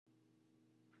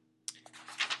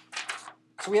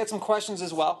So we had some questions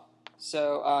as well.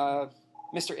 So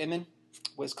Mr. Inman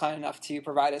was kind enough to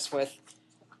provide us with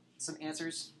some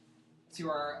answers to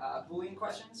our Boolean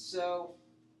questions. So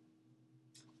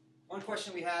one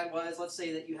question we had was, let's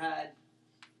say that you had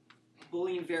a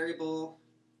Boolean variable,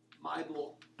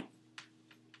 myBool.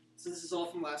 So this is all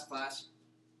from last class.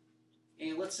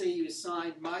 And let's say you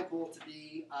assigned myBool to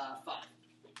be 5,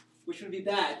 which would be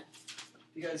bad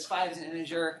because 5 is an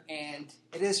integer, and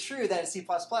it is true that in C++,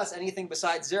 anything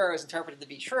besides 0 is interpreted to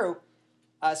be true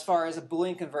as far as a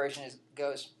Boolean conversion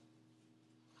goes.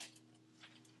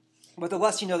 But the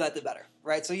less you know that, the better,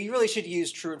 right? So you really should use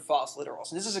true and false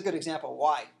literals. And this is a good example of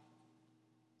why.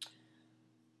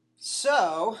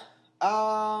 So,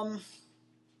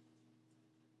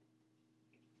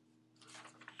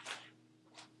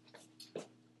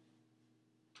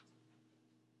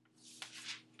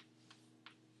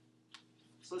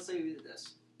 let's say we did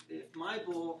this. If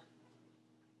myBool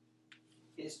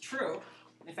is true,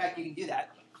 in fact, you can do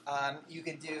that. You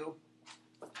can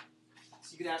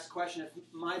ask the question if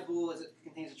myBool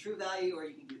contains a true value, or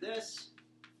you can do this.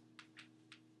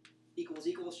 Equals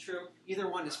equals true. Either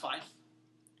one is fine.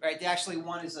 Right? Actually,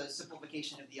 one is a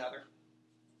simplification of the other.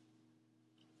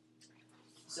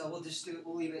 So we'll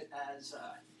leave it as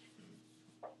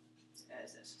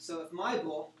this. So if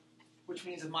myBool, which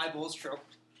means if myBool is true,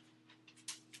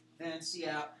 then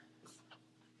cout,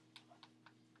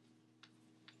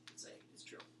 let's say it's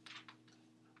true.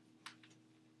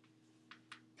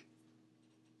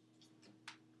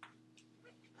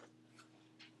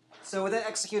 So would that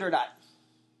execute or not?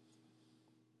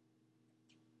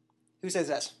 Who says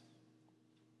yes?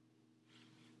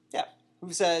 Yeah.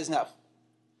 Who says no?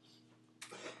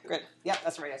 Great. Yeah,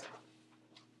 that's the right answer.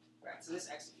 Right, so this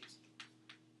executes.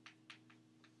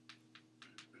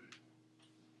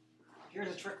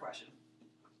 Here's a trick question.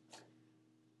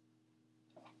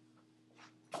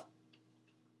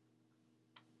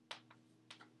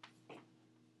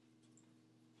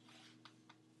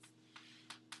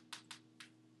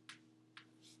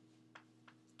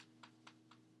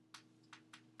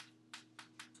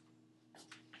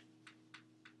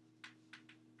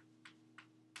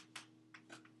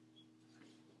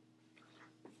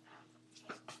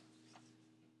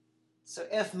 So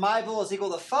if myBool is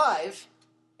equal to 5,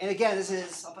 and again,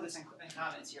 I'll put this in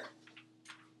comments here.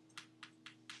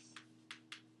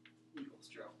 Equals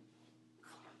true.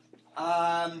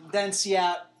 Then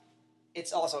cout,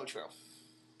 it's also true.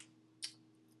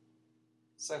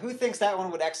 So who thinks that one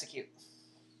would execute?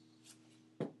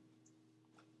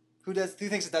 Who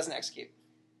thinks it doesn't execute?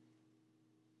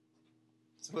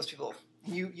 So most people,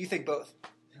 you think both,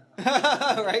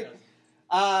 right?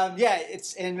 Yeah,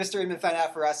 and Mr. Inman found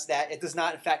out for us that it does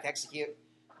not, in fact, execute.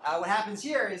 What happens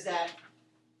here is that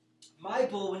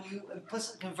myBool, when you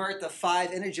implicitly convert the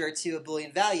 5 integer to a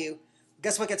Boolean value,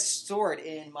 guess what gets stored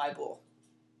in myBool?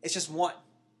 It's just 1.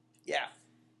 Yeah.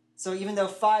 So even though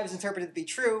 5 is interpreted to be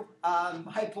true,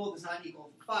 myBool does not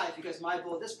equal 5 because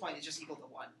myBool at this point is just equal to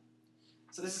 1.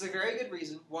 So this is a very good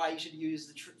reason why you should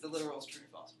use the literals true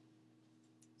and false.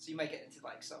 So you might get into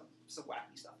like some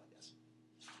wacky stuff like this.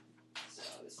 So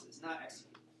this is not execute.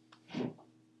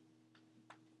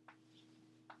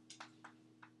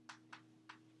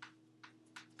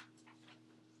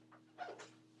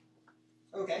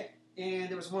 Okay, and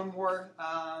there was one more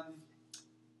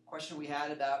question we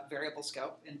had about variable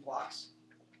scope in blocks.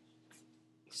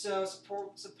 So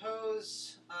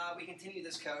suppose we continue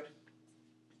this code.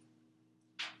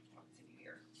 I'll continue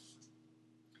here.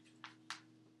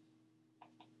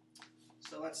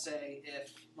 So let's say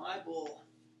if myBool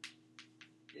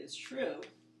is true,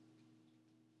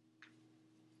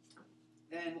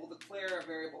 then we'll declare a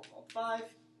variable called 5,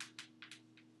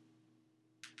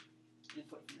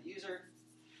 input from the user.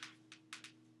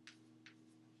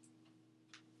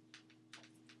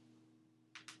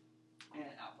 And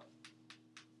output.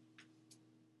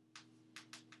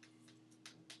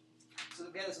 So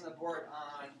we'll get this on the board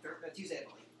on Tuesday, I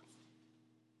believe.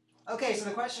 Okay, so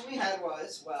the question we had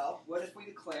was, well, what if we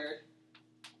declared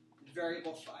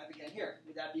variable 5 again here?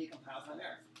 Would that be a compile time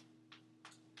error?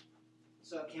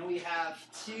 So can we have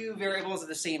 2 variables of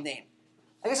the same name?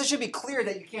 I guess it should be clear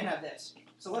that you can't have this.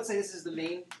 So let's say this is the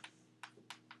main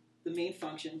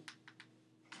function.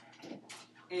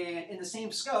 And in the same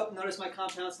scope, notice my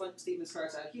compound statement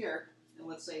starts out here, and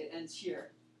let's say it ends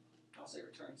here. I'll say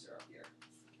return 0 here.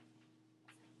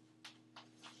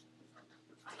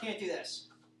 You can't do this.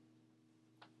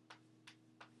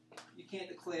 You can't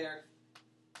declare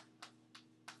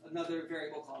another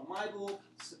variable called myBool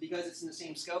because it's in the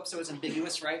same scope, so it's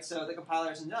ambiguous, right? So the compiler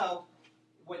doesn't know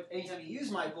anytime you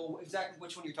use myBool exactly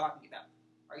which one you're talking about.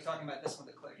 Are you talking about this one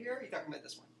declared here? Or are you talking about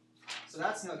this one? So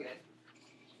that's no good.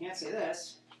 You can't say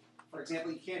this. For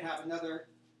example, you can't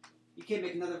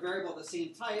make another variable of the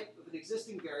same type of an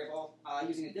existing variable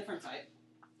using a different type.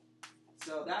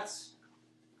 So that's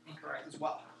incorrect as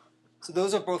well. So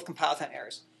those are both compile time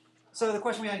errors. So the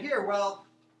question we have here, well,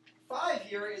 5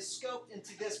 here is scoped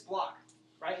into this block,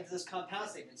 right, into this compound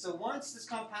statement. So once this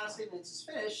compound statement is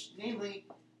finished, namely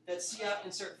that cout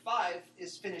insert 5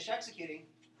 is finished executing,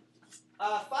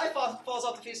 5 falls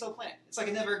off the face of the planet. It's like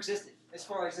it never existed as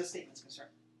far as this statement is concerned.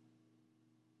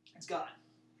 It's gone,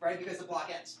 right, because the block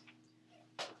ends.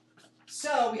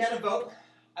 So we had a vote.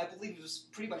 I believe it was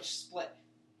pretty much split.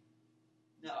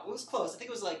 No, it was close. I think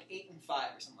it was like 8 and 5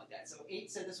 or something like that. So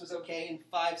 8 said this was okay, and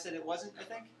 5 said it wasn't, I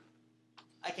think.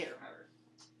 I can't remember.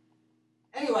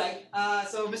 Anyway,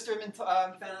 so Mr. Min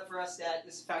found out for us that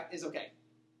this fact is okay.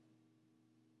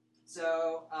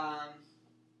 So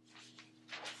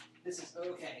this is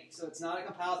okay. So it's not a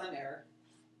compile time error.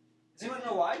 Does anyone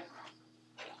know why?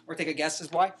 Or take a guess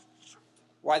as why?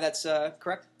 Why that's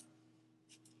correct?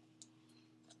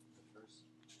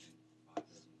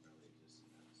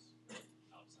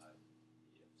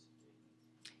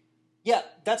 Yeah,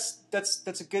 that's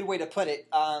a good way to put it.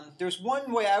 There's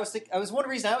one way one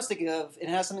reason I was thinking of, and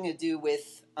it has something to do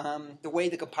with the way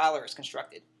the compiler is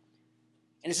constructed.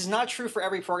 And this is not true for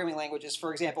every programming language.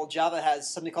 For example, Java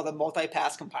has something called a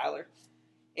multi-pass compiler.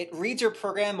 It reads your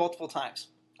program multiple times,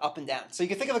 up and down. So you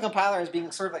can think of a compiler as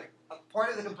being sort of like a part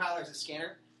of the compiler is a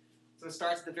scanner. So it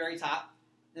starts at the very top,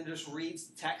 then it just reads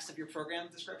the text of your program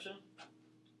description.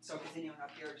 So continuing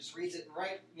up here, it just reads it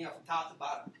right, from top to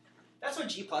bottom. That's what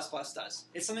G++ does.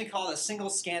 It's something called a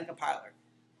single scan compiler.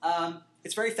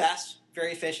 It's very fast,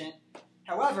 very efficient.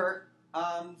 However,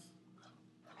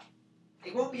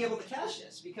 it won't be able to cache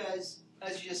this because,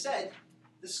 as you just said,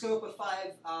 the scope of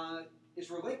 5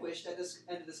 is relinquished at this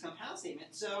end of this compound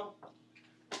statement. So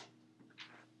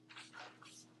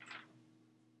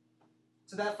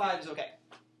that 5 is okay.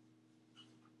 I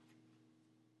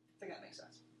think that makes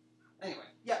sense. Anyway,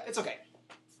 yeah, it's okay.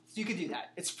 So you could do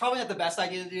that. It's probably not the best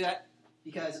idea to do that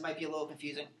because it might be a little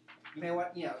confusing. You may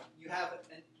want, you have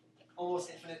an almost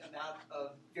infinite amount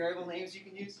of variable names you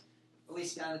can use, at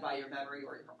least bounded by your memory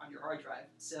or on your hard drive.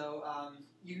 So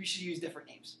you should use different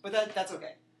names, but that's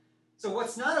okay. So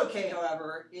what's not okay,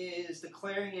 however, is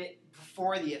declaring it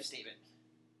before the if statement.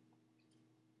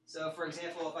 So for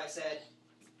example, if I said,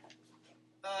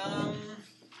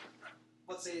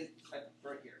 let's say I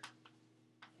wrote here,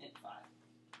 int 5.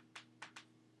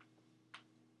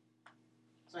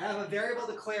 So I have a variable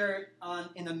declared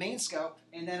in the main scope,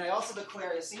 and then I also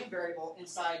declare the same variable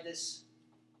inside this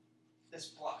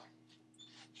block.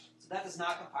 So that does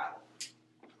not compile.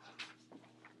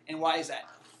 And why is that?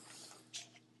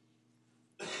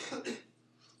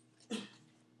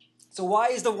 So why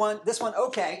is this one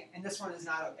okay and this one is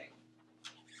not okay?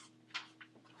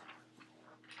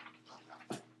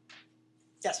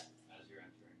 Yes? As you're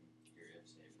entering your if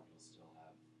statement, you'll still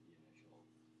have the initial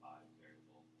 5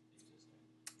 variable existing.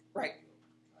 Right.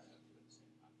 You'll try to do it at the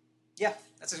same time. Yeah,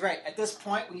 that's right. At this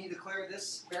point, when you declare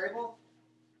this variable,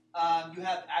 you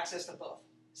have access to both.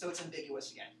 So it's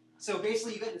ambiguous again. So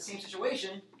basically, you get the same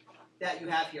situation that you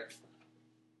have here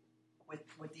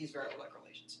with these variable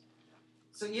declarations.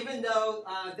 So even though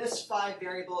this 5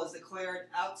 variable is declared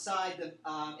outside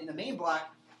in the main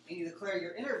block, and you declare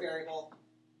your inner variable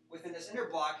within this inner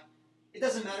block, it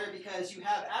doesn't matter because you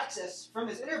have access from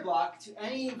this inner block to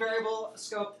any variable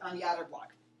scoped on the outer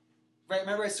block. Right?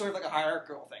 Remember, it's sort of like a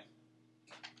hierarchical thing.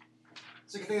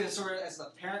 So you can think of it sort of as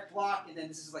the parent block, and then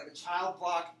this is like the child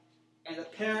block, and the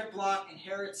parent block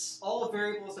inherits all the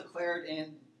variables declared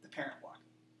in the parent block.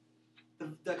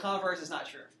 The converse is not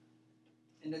true.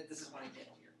 And this is one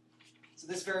example here. So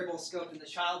this variable is scoped in the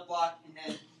child block, and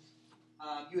then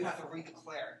you would have to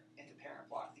redeclare in the parent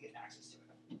block to get access to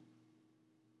it.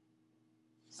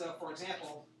 So, for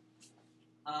example,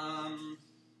 if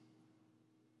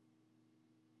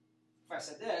I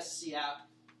said this, cout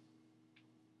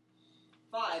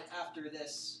 5 after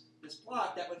this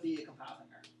block, that would be a compile time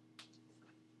error.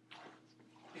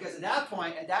 Because at that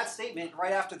point, at that statement,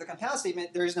 right after the compile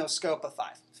statement, there is no scope of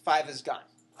 5. 5 is gone.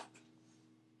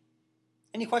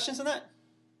 Any questions on that?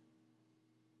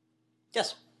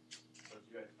 Yes? So if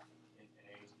you had int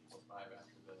a equals 5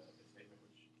 after the statement,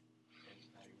 which int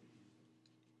a would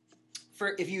use?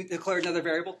 For if you declare another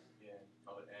variable? Yeah,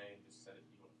 call it a and just set it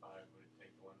equal to 5, would it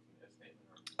take the one from the if statement?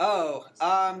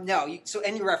 Or No. So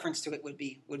any reference to it would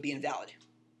be invalid.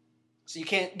 So you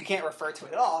can't refer to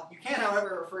it at all. You can,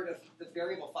 however, refer to the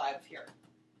variable 5 here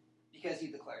because you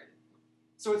declared it.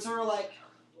 So it's sort of like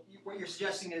what you're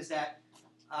suggesting is that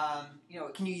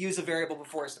can you use a variable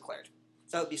before it's declared?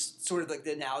 So that would be sort of like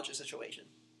the analogous situation.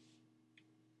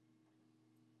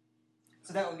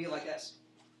 So that would be like this.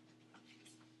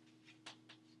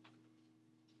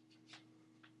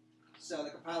 So the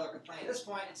compiler could play at this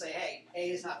point and say, hey,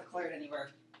 A is not declared anywhere.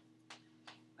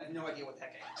 I have no idea what the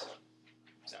heck A is.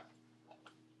 So,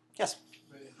 yes?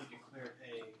 But if you declared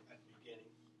A at the beginning,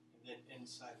 and then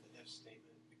inside the if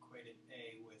statement equated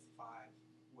A with 5,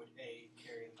 would A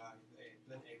carry the value of A?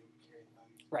 Then A would carry the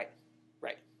value.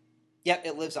 Right. Yep,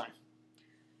 it lives on.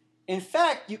 In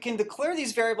fact, you can declare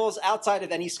these variables outside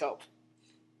of any scope.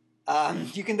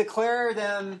 You can declare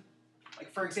them,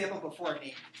 like for example, before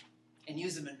main, and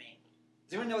use them in main.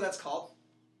 Does anyone know what that's called?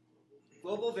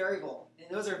 Global variable.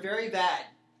 And those are very bad.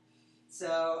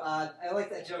 So I like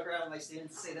that joke around with my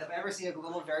students to say that if I ever see a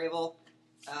global variable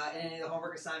in any of the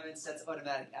homework assignments, that's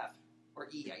automatic F. Or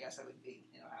E, I guess that would be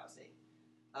in Ohio State.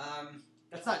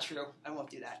 That's not true. I won't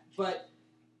do that. But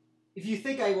if you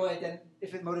think I would, then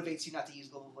if it motivates you not to use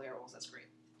global variables, that's great.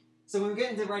 So when we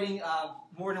get into writing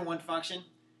more than one function,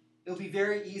 it'll be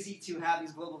very easy to have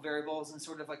these global variables and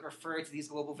sort of like refer to these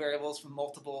global variables from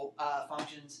multiple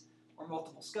functions or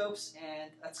multiple scopes,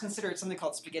 and that's considered something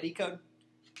called spaghetti code.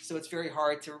 So it's very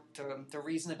hard to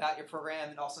reason about your program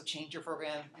and also change your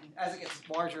program. And as it gets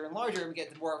larger and larger and we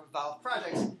get to more involved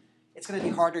projects, it's going to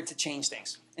be harder to change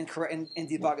things and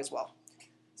debug as well.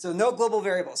 So no global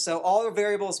variables. So all the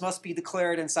variables must be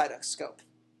declared inside a scope.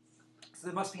 So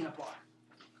there must be in a block.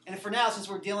 And for now, since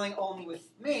we're dealing only with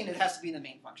main, it has to be in the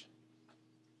main function.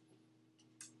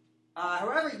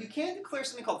 However, you can declare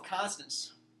something called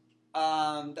constants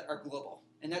that are global.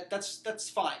 And that's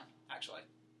fine, actually.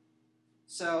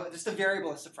 So just the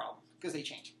variable is the problem, because they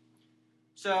change.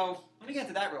 So let me get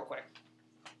into that real quick.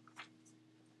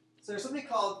 So there's something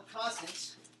called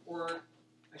constants, or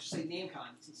I should say name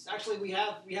constants. Actually, we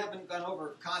haven't gone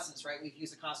over constants, right? We've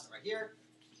used a constant right here.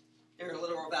 There are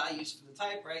literal values for the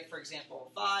type, right? For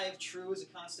example, 5, true is a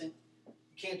constant. You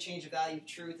can't change the value of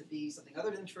true to be something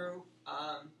other than true.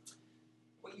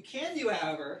 What you can do,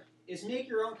 however, is make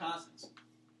your own constants.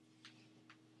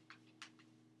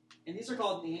 And these are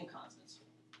called name constants,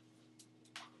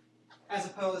 as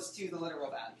opposed to the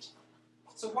literal values.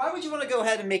 So why would you want to go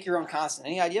ahead and make your own constant?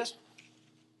 Any ideas?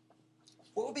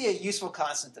 What would be a useful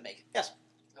constant to make? Yes?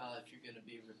 If you're going to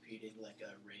be repeating like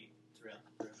a rate throughout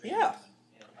the program. Yeah.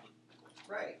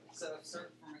 Right. So for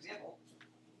example,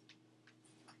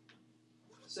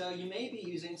 so you may be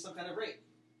using some kind of rate.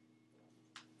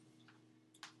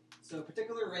 So a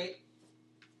particular rate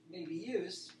may be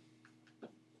used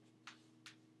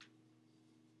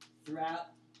throughout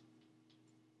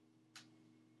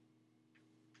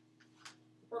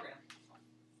the program.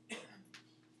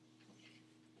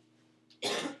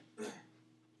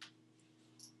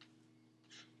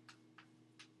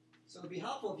 So it would be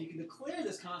helpful if you could declare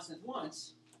this constant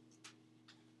once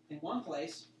in one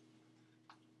place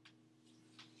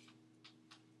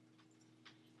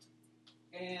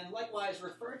and likewise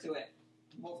refer to it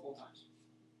multiple times.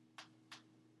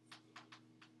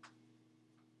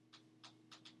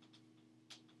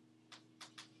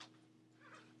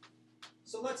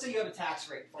 So let's say you have a tax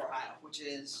rate for Ohio, which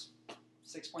is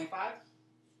 6.5.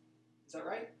 Is that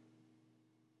right?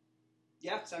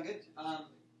 Yeah, sound good?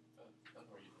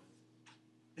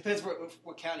 Depends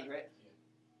what county, right? Yeah.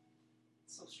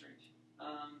 It's so strange.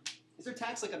 Is there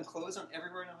tax like on clothes on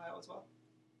everywhere in Ohio as well?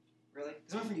 Really?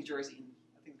 Because I'm from New Jersey, and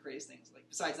I think the craziest thing is, like,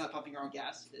 besides not pumping your own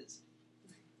gas, is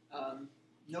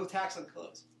no tax on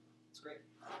clothes. It's great.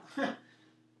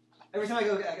 Every time I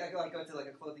go to like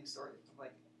a clothing store, I'm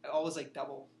like, I always like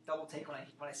double take when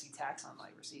I see tax on my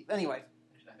receipt. Anyway,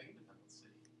 Actually, I think it depends on the city.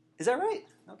 is that right?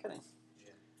 No kidding.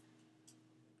 Yeah.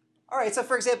 All right. So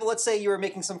for example, let's say you were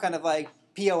making some kind of like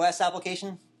POS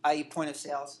application, i.e. point of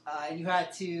sales, and you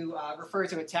had to refer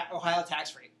to a Ohio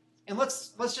tax rate. And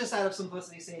let's just out of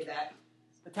simplicity say that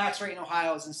the tax rate in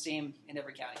Ohio is the same in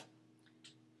every county.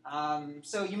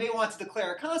 So you may want to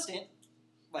declare a constant,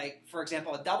 like for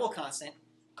example a double constant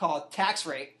called tax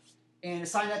rate, and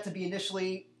assign that to be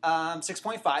initially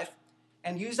 6.5,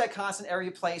 and use that constant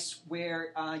every place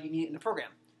where you need it in the program.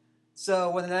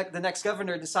 So when the next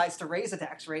governor decides to raise the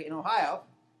tax rate in Ohio,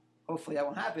 hopefully that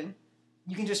won't happen,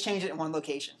 you can just change it in one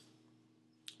location.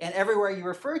 And everywhere you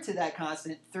refer to that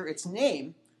constant through its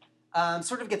name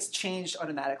sort of gets changed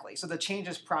automatically. So the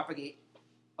changes propagate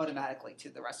automatically to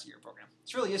the rest of your program.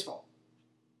 It's really useful.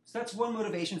 So that's one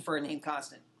motivation for a name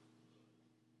constant.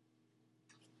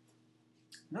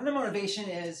 Another motivation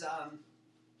is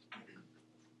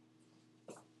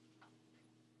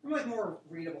like more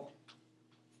readable.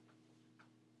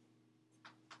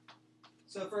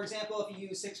 So for example, if you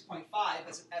use 6.5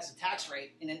 as a tax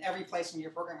rate, and in every place in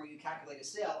your program where you calculate a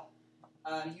sale,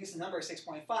 you use the number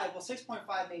 6.5, well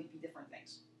 6.5 may be different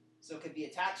things. So it could be a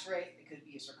tax rate, it could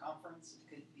be a circumference, it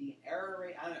could be an error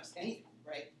rate, I don't know, anything,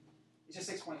 right? It's just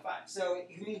 6.5. So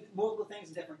you can mean multiple things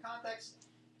in different contexts.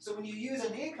 So when you use a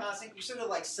name constant, you sort of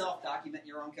like self-document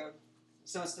your own code.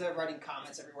 So instead of writing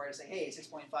comments everywhere to say, hey,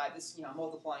 6.5, this, I'm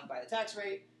multiplying by the tax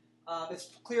rate,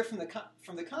 it's clear from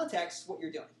the context what you're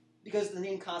doing. Because the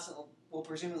name constant will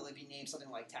presumably be named something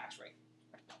like tax rate.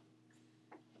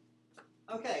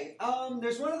 Okay,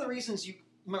 there's one of the reasons you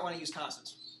might want to use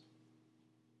constants.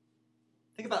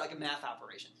 Think about like a math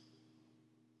operation.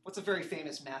 What's a very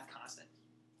famous math constant?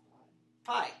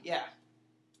 Pi, yeah.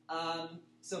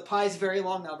 So pi is a very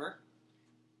long number,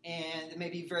 and it may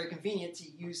be very convenient to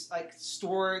use,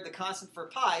 store the constant for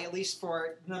pi, at least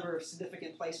for the number of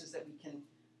significant places that we can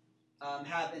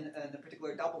have in a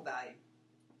particular double value.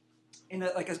 In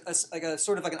a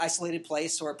sort of like an isolated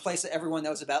place, or a place that everyone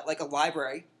knows about, like a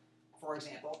library, for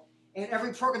example. And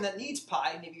every program that needs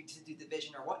pi, maybe to do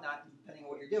division or whatnot, depending on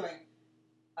what you're doing,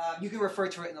 you can refer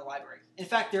to it in the library. In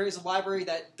fact, there is a library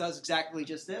that does exactly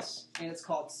just this, and it's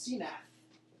called CMath.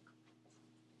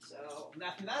 So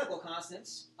mathematical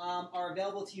constants are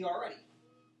available to you already.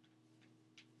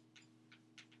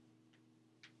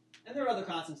 And there are other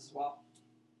constants as well.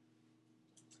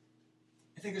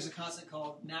 I think there's a constant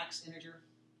called max integer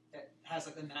that has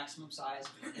like the maximum size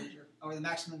of an integer, or the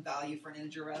maximum value for an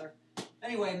integer, rather.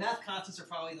 Anyway, math constants are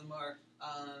probably the more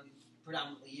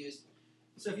predominantly used.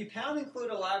 So if you pound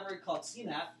include a library called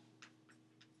CMath,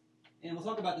 and we'll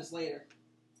talk about this later.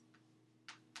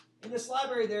 In this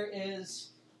library there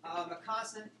is a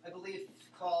constant, I believe,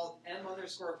 called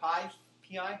m_pi,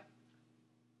 pi.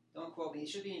 Don't quote me, it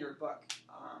should be in your book.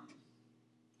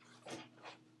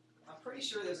 I'm pretty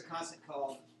sure there's a constant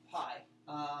called pi.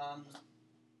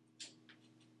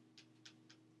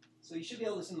 So you should be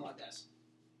able to something like this.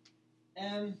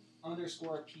 m_pi,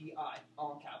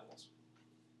 all in capitals.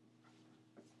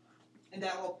 And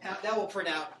that will print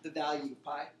out the value of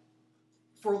pi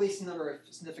for at least the number of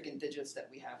significant digits that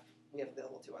we have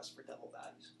available to us for double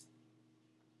values.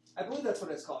 I believe that's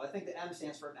what it's called. I think the M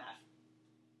stands for math.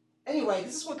 Anyway,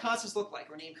 this is what constants look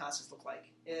like, or name constants look like.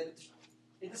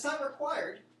 It's not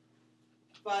required,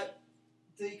 but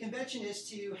the convention is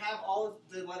to have all of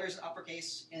the letters in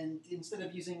uppercase, and instead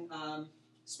of using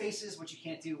spaces, which you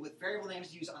can't do with variable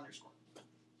names, use underscore.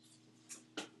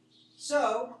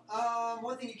 So,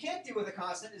 one thing you can't do with a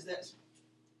constant is this.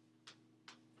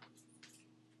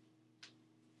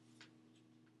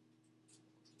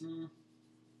 So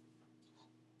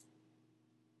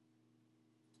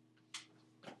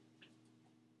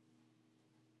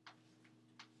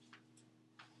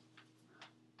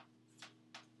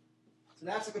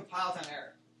that's a compile time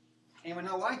error. Anyone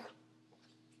know why?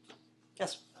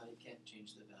 Yes? You can't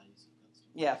change the values of constant.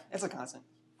 Yeah, it's a constant.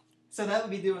 So that would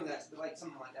be doing this, like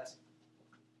something like this.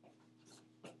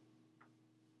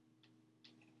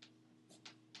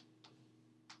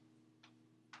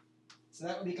 So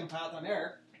that would be compile time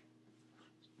error.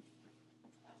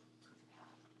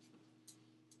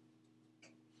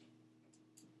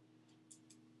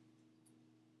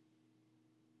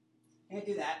 Can't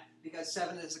do that because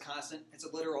 7 is a constant. It's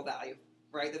a literal value,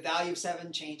 right? The value of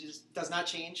 7 does not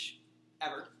change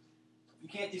ever. You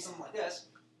can't do something like this.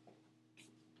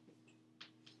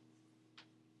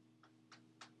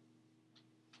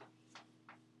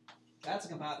 That's a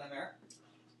compile time error,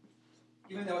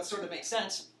 even though it sort of makes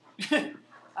sense.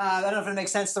 I don't know if it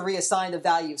makes sense to reassign the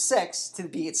value of 6 to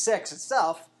be at 6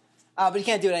 itself, but you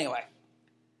can't do it anyway.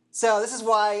 So this is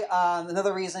why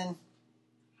another reason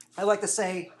I like to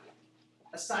say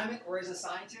assignment or is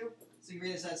assigned to. So you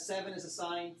read this as 7 is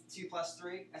assigned 2 plus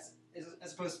 3 as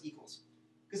opposed to equals.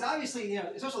 Because obviously,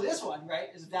 especially this one, right,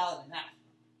 is valid in math.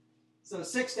 So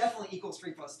 6 definitely equals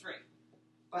 3 plus 3.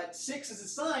 But 6 is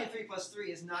assigned 3 plus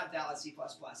 3 is not valid C++,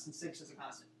 and 6 is a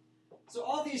constant. So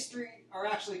all these three are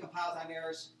actually compile time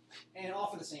errors, and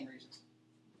all for the same reasons.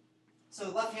 So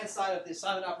the left-hand side of the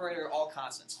assignment operator are all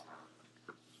constants.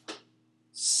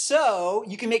 So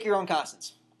you can make your own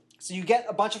constants. So you get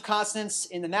a bunch of constants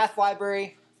in the math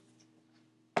library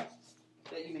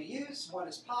that you may use. One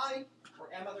is pi, or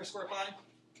m_pi.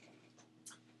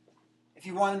 If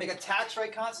you want to make a tax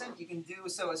rate constant, you can do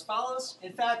so as follows.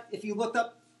 In fact, if you looked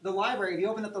up the library, if you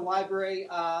open up the library,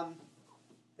 the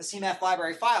CMath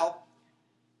library file,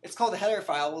 it's called the header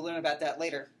file. We'll learn about that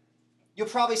later. You'll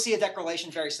probably see a declaration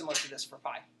very similar to this for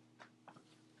pi.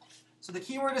 So the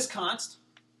keyword is const.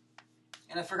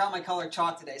 And I forgot my color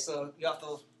chalk today, so you have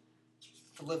to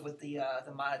live with the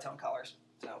monotone colors.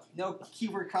 So no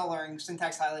keyword coloring,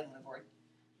 syntax highlighting on the board.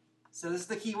 So this is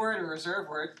the keyword or reserve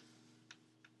word.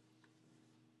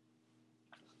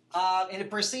 And it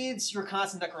precedes your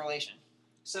constant declaration.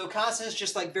 So constants,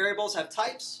 just like variables, have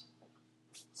types.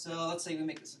 So let's say we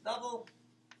make this a double.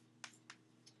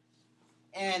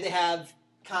 And they have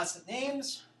constant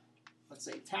names. Let's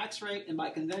say tax rate. And by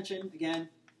convention, again,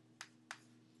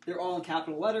 they're all in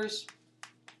capital letters.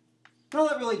 And all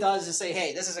that really does is say,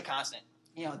 hey, this is a constant.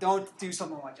 Don't do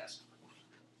something like this.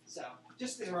 So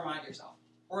just to remind yourself.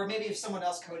 Or maybe if someone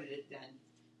else coded it, then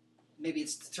maybe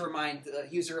it's to remind the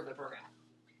user of the program.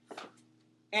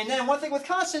 And then one thing with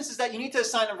constants is that you need to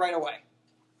assign them right away.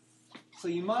 So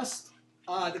you must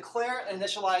declare and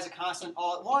initialize a constant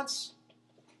all at once.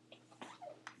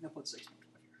 I'll put 6.5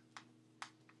 here.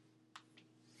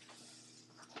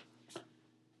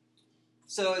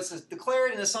 So it says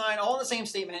declared and assign all in the same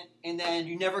statement, and then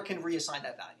you never can reassign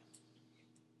that value.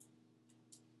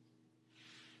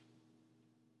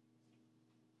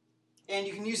 And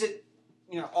you can use it,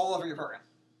 all over your program.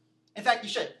 In fact, you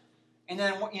should. And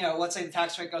then, let's say the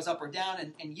tax rate goes up or down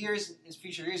in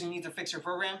future years, and you need to fix your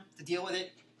program to deal with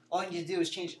it. All you need to do is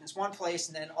change it in this one place,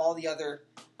 and then all the other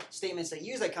statements that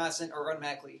use that constant are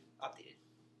automatically updated.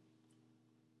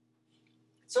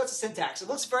 So it's a syntax. It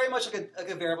looks very much like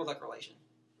a variable declaration,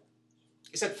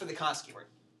 except for the const keyword.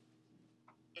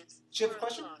 Do you have a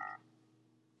question?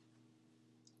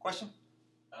 Question?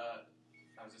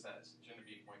 I was just asking, shouldn't it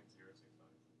be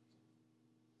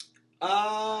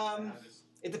 0.065?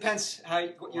 It depends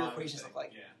what your equations look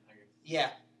like. Yeah, I guess. Yeah,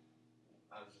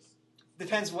 I was just.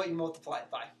 depends what you multiply it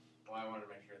by. Well, I wanted to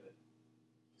make sure that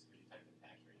just because you type in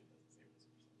tax rate, it doesn't say what it's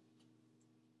percent.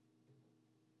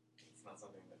 It's not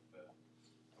something that the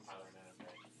compiler knows,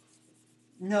 right?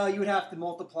 No, you would have to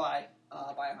multiply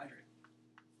by 100.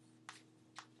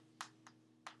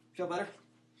 Feel better?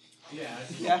 Yeah.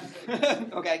 Yeah.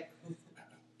 Okay.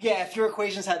 Yeah, if your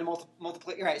equations had to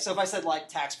multiply, you're right. So if I said like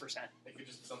tax percent, It could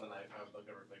just be something I would look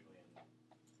over quickly and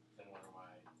then wonder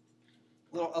why.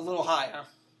 a little high, huh?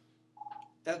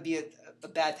 That would be a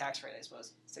bad tax rate, I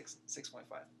suppose. 6.5.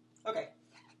 Okay.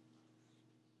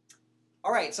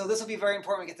 All right. So this will be very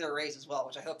important when we get to arrays as well,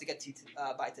 which I hope to get to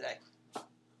by today.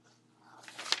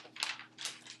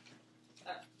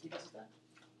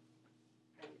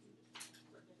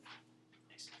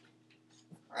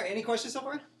 All right. Any questions so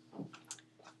far?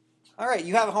 All right,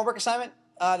 you have a homework assignment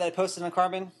that I posted on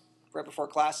Carbon right before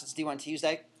class. It's due on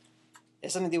Tuesday.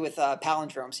 It's something to do with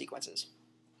palindrome sequences.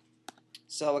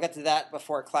 So we'll get to that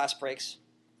before class breaks.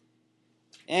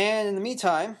 And in the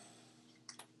meantime,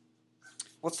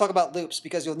 let's talk about loops,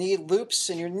 because you'll need loops,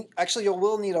 and you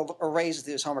will need arrays to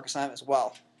do this homework assignment as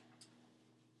well.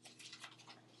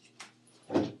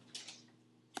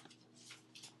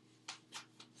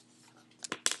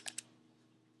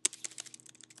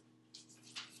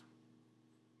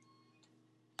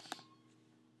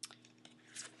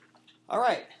 All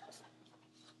right.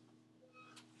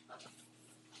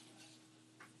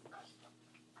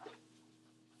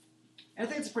 And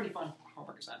I think it's a pretty fun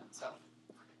homework assignment, so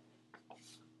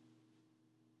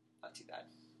not too bad.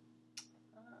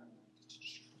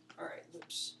 All right,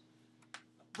 loops.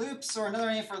 Loops, or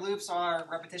another name for loops, are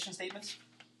repetition statements.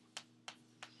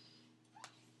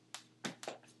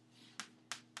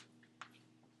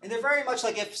 And they're very much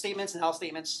like if statements and else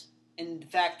statements, in the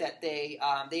fact that they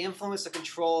influence the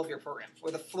control of your program,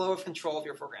 or the flow of control of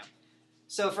your program.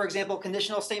 So, for example,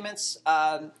 conditional statements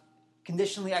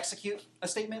conditionally execute a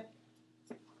statement.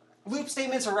 Loop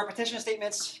statements or repetition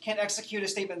statements can execute a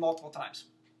statement multiple times,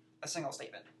 a single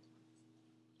statement.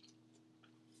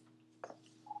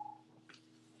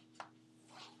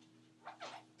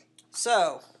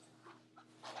 So,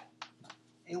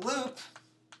 a loop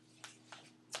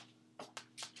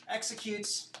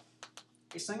executes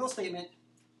a single statement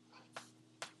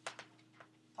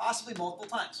possibly multiple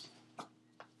times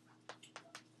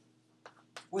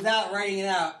without writing it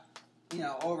out,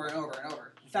 over and over and over.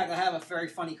 In fact, I have a very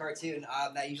funny cartoon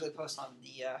that I usually post on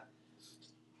the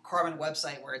Carbon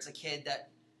website, where it's a kid that,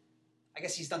 I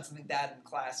guess he's done something bad in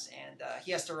class, and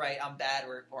he has to write, I'm bad,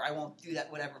 or I won't do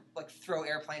that, whatever, like throw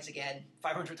airplanes again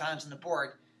 500 times on the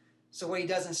board. So what he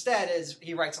does instead is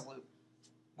he writes a loop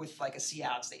with like a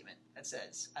cout statement that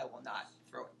says, I will not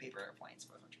throw paper airplanes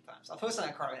 500 times. I'll post it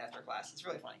on Carbon after class. It's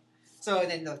really funny. So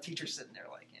then the teacher's sitting there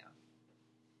like,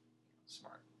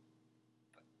 smart,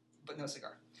 but no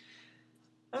cigar.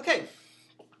 Okay.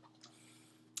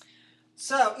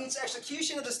 So each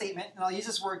execution of the statement, and I'll use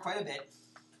this word quite a bit,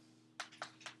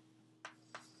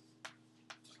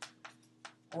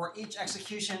 or each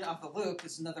execution of the loop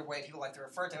is another way people like to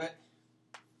refer to it,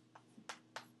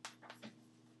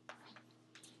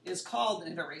 is called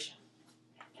an iteration.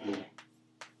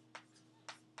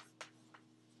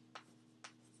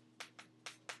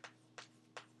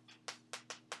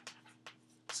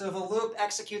 So if a loop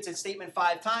executes its statement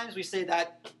 5 times, we say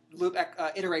that loop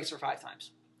iterates for 5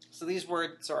 times. So these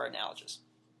words are analogous.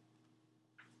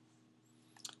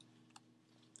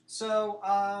 So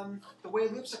the way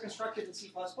loops are constructed in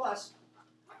C++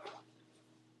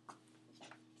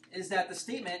 is that the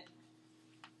statement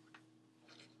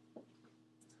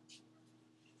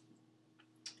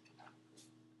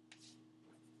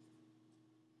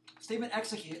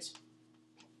executes,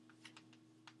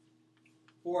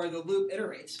 or the loop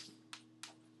iterates,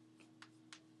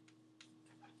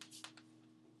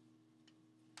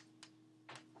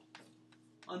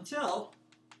 until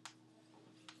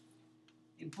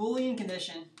a Boolean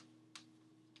condition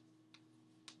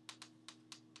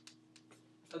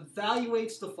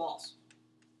evaluates to false.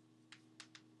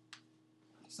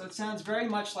 So it sounds very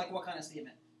much like what kind of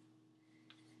statement?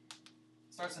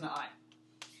 Starts in an I.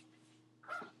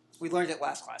 We learned it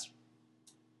last class.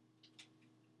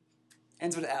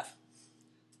 Ends with an F.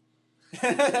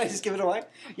 Did I just give it away?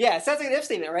 Yeah, it sounds like an if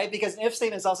statement, right? Because an if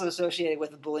statement is also associated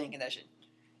with a Boolean condition.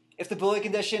 If the Boolean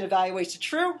condition evaluates to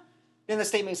true, then the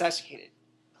statement is executed.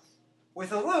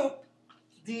 With a loop,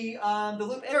 the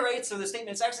loop iterates, so the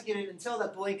statement is executed until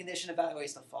that Boolean condition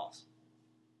evaluates to false.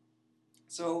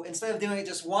 So instead of doing it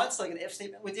just once, like an if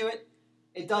statement would do it,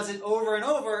 it does it over and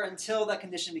over until that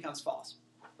condition becomes false.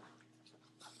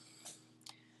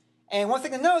 And one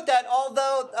thing to note that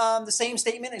although the same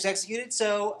statement is executed,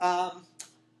 so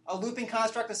a looping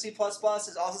construct in C++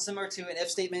 is also similar to an if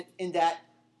statement in that,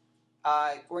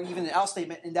 or even an else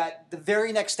statement, in that the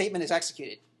very next statement is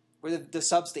executed, or the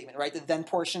sub-statement, right? The then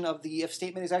portion of the if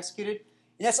statement is executed,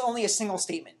 and that's only a single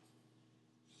statement.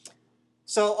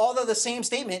 So although the same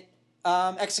statement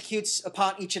executes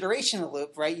upon each iteration of the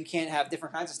loop, right? You can't have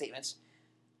different kinds of statements.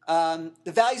 The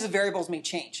values of variables may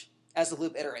change as the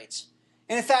loop iterates.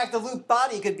 And in fact, the loop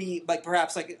body could be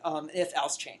perhaps like an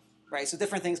if-else chain, right? So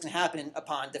different things can happen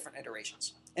upon different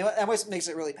iterations. And that what makes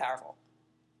it really powerful.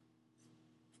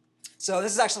 So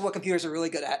this is actually what computers are really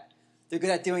good at. They're good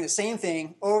at doing the same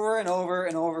thing over and over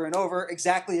and over and over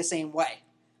exactly the same way.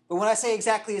 But when I say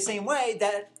exactly the same way,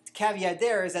 that caveat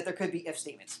there is that there could be if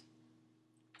statements.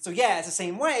 So yeah, it's the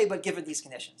same way, but given these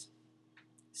conditions.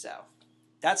 So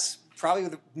that's probably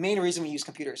the main reason we use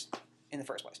computers in the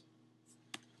first place.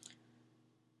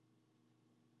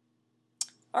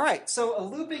 All right, so a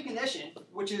looping condition,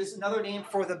 which is another name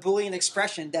for the Boolean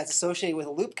expression that's associated with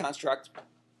a loop construct,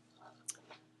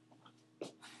 so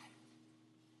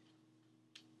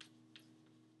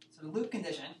the loop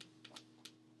condition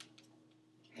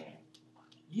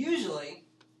usually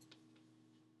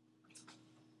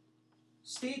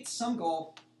states some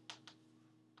goal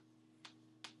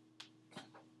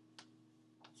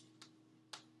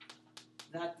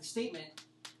that the statement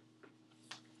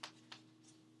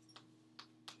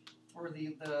or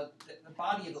the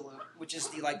body of the loop, which is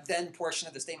the then portion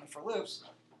of the statement for loops,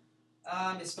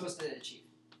 is supposed to achieve.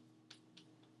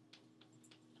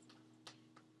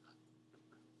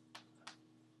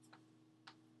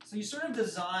 So you sort of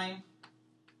design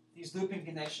these looping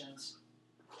conditions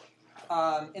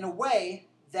in a way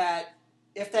that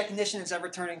if that condition is ever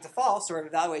turning to false or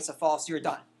it evaluates to false, you're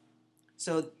done.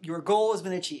 So your goal has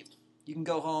been achieved. You can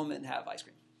go home and have ice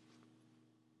cream.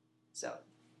 So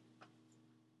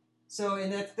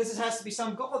and this has to be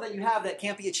some goal that you have that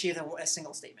can't be achieved in a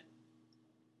single statement.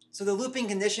 So the looping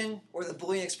condition, or the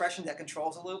Boolean expression that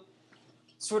controls a loop,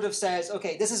 sort of says,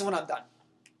 okay, this is when I'm done.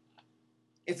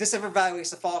 If this ever evaluates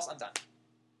to false, I'm done.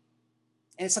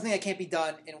 And it's something that can't be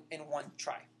done in one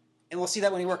try. And we'll see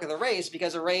that when we work with arrays,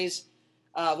 because arrays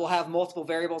will have multiple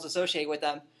variables associated with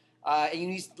them.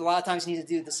 And a lot of times you need to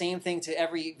do the same thing to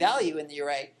every value in the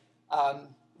array.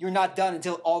 You're not done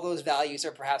until all those values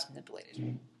are perhaps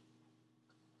manipulated.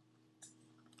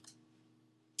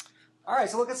 All right,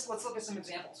 so let's look at some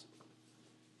examples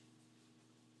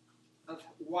of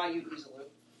why you use a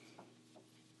loop,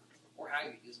 or how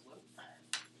you use a loop.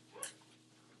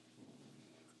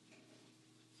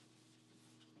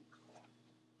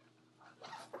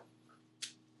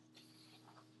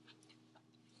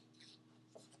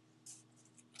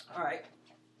 All right,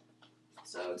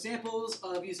 so examples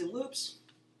of using loops.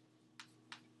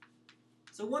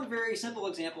 So one very simple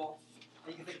example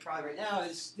that you can think of probably right now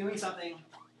is doing something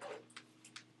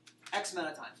X amount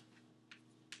of times.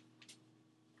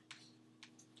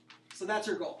 So that's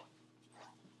your goal.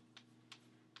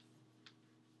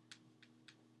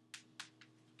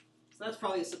 So that's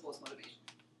probably the simplest motivation.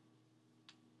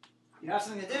 You have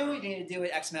something to do, you need to do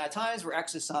it X amount of times, where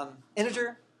X is some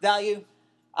integer value,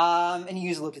 and you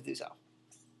use a loop to do so.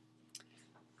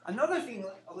 Another thing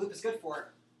a loop is good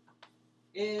for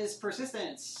is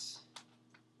persistence.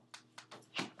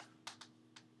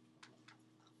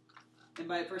 And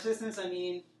by persistence, I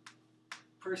mean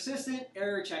persistent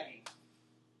error checking.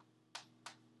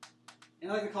 And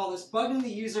I like to call this bugging the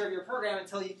user of your program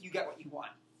until you get what you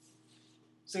want.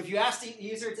 So if you ask the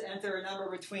user to enter a number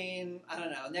between, I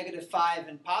don't know, -5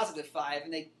 and +5,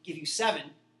 and they give you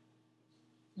 7,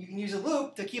 you can use a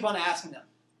loop to keep on asking them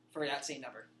for that same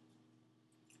number.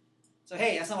 So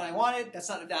hey, that's not what I wanted. That's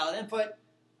not a valid input.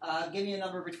 Give me a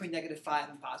number between -5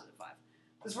 and +5.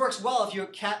 This works well if your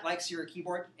cat likes your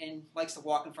keyboard and likes to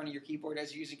walk in front of your keyboard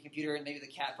as you're using a computer, and maybe the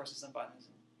cat presses some buttons.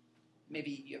 And maybe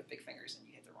you have big fingers and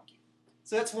you hit the wrong key.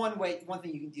 So that's one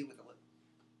thing you can do with a loop.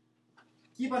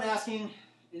 Keep on asking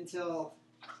until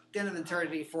the end of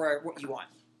eternity for what you want.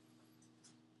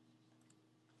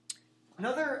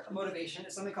 Another motivation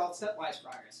is something called stepwise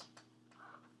progress.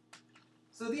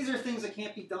 So these are things that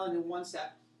can't be done in one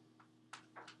step,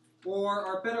 or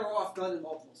are better off done in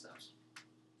multiple steps.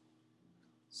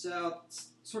 So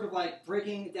it's sort of like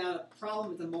breaking down a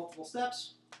problem into multiple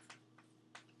steps,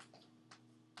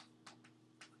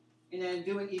 and then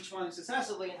doing each one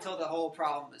successively until the whole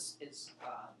problem is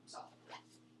solved.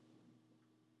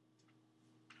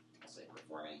 I'll say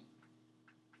performing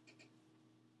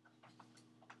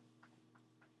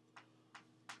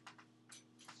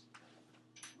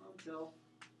until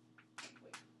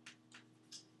complete.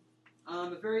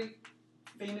 A very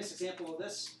famous example of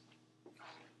this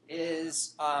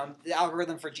is the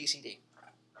algorithm for GCD.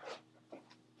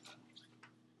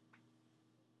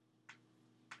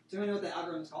 Do you know what the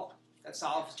algorithm is called that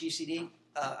solves GCD,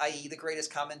 i.e. the greatest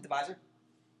common divisor?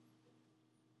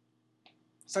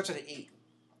 Starts with an E.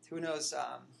 Who knows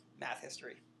math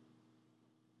history?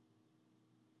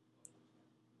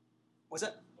 What's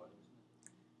it?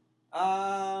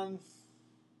 I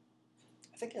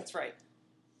think that's right.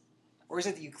 Or is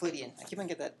it the Euclidean? I keep on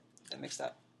getting that mixed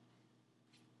up.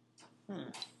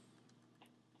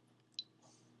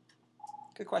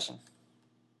 Good question.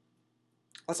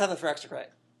 Let's have it for extra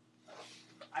credit.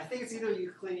 I think it's either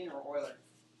Euclidean or Euler.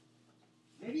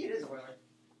 Maybe it is Euler.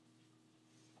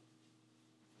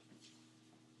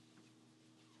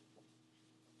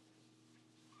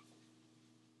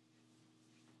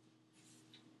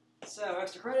 So,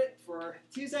 extra credit for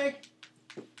Tuesday.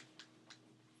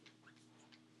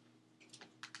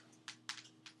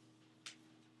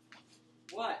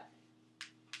 What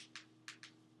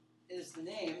is the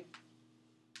name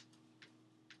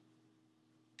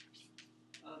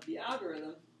of the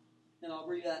algorithm, and I'll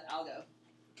read that algo,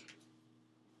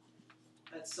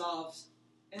 that solves,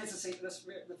 and it's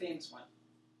the famous one.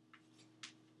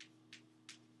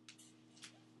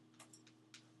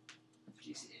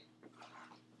 GCD.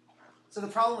 So the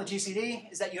problem with GCD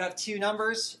is that you have two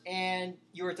numbers, and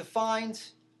you are to find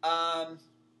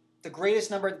the greatest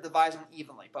number that divides them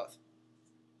evenly, both.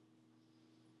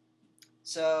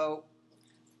 So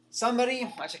somebody,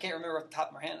 actually I can't remember off the top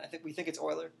of my head, we think it's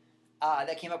Euler,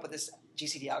 that came up with this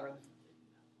GCD algorithm.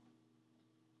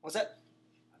 What's that?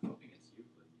 I'm hoping it's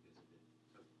Euclid because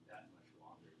if it took that much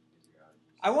longer to figure out.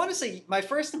 I want to say my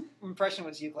first impression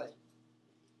was Euclid.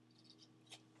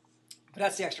 But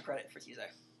that's the extra credit for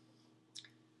Tuesday.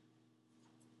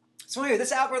 So anyway,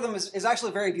 this algorithm is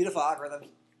actually a very beautiful algorithm.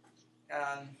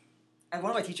 And one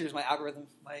of my teachers, my algorithms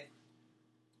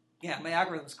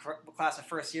class in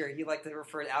first year, he liked to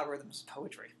refer to algorithms as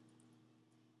poetry.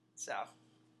 So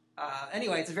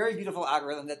anyway, it's a very beautiful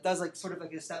algorithm that does sort of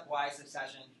like a stepwise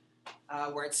succession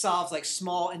where it solves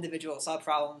small individual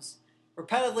subproblems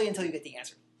repetitively until you get the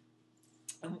answer.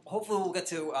 And hopefully we'll get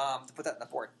to put that on the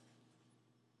board.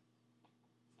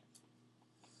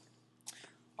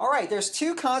 All right, there's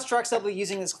two constructs that we'll be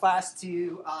using in this class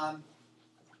to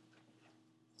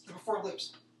perform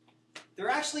loops. There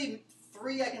are actually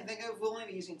three I can think of. We'll only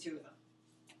be using two of them.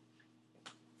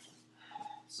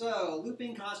 So,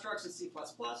 looping constructs in C++.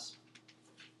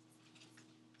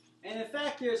 And in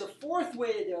fact, there's a fourth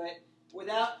way to do it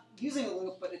without using a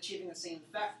loop but achieving the same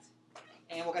effect.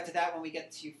 And we'll get to that when we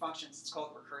get to functions. It's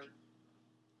called recursion.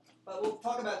 But we'll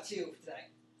talk about two today.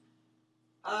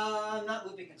 Not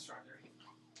looping constructor.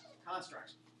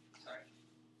 Constructs. Sorry.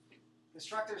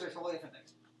 Constructors are totally different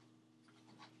things.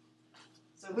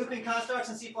 So looping constructs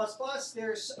in C++,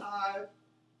 there's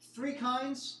three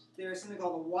kinds. There's something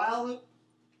called a while loop.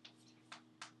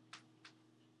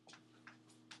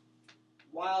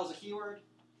 While is a keyword.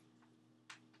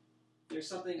 There's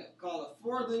something called a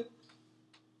for loop.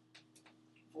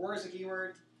 For is a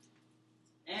keyword.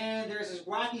 And there's this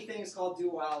wacky things called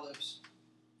do-while loops,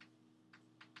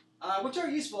 which are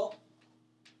useful,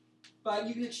 but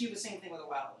you can achieve the same thing with a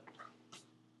while loop.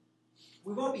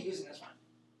 We won't be using this one.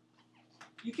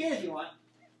 You can if you want.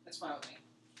 That's fine with me.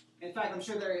 In fact, I'm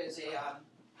sure there is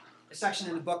a section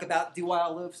in the book about do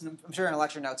while loops, and I'm sure in the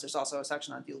lecture notes there's also a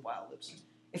section on do while loops.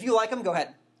 If you like them, go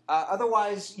ahead.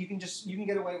 Otherwise, you can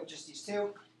get away with just these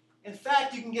two. In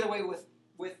fact, you can get away with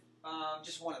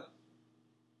just one of them.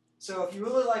 So if you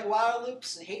really like while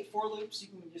loops and hate for loops, you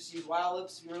can just use while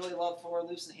loops. If you really love for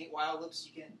loops and hate while loops,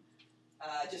 you can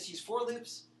just use for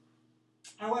loops.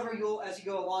 However, as you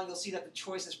go along, you'll see that the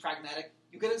choice is pragmatic.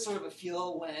 You get sort of a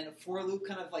feel when a for loop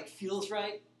kind of like feels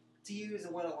right to use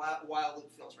and when a while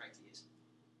loop feels right to use.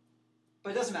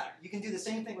 But it doesn't matter. You can do the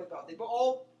same thing with both.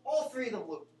 All three of them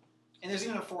loop. And there's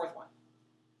even a fourth one,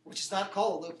 which is not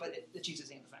called a loop, but it uses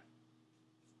the same effect,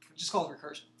 which is called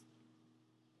recursion.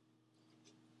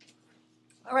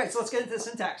 All right, so let's get into the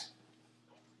syntax.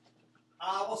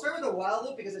 We'll start with the while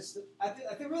loop because I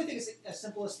really think it's the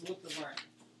simplest loop to learn.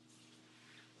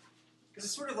 Because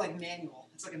it's sort of like manual.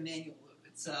 It's like a manual loop.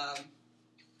 It's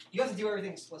you have to do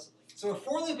everything explicitly. So a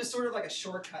for loop is sort of like a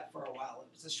shortcut for a while loop.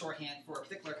 It's a shorthand for a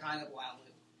particular kind of while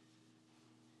loop.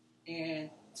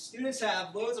 And students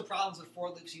have loads of problems with for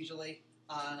loops usually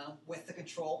with the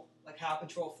control, like how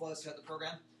control flows throughout the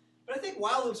program. But I think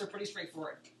while loops are pretty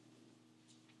straightforward.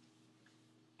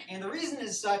 And the reason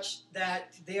is such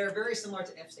that they are very similar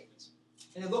to if statements.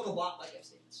 And they look a lot like if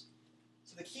statements.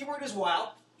 So the keyword is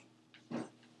while.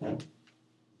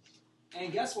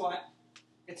 And guess what?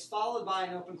 It's followed by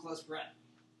an open close paren.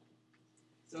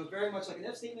 So very much like an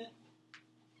if statement.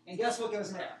 And guess what goes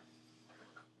in there?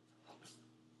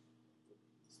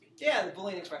 Yeah, the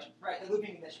Boolean expression. Right, the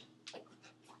looping condition.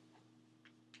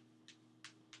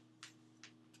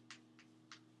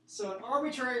 So an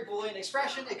arbitrary Boolean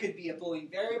expression, it could be a Boolean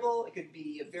variable, it could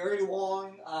be a very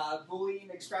long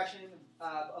Boolean expression,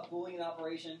 a Boolean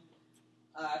operation.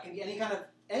 It can be any kind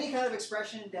of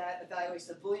expression that evaluates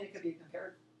the Boolean. It could be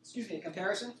a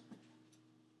comparison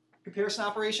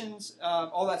operations,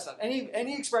 all that stuff.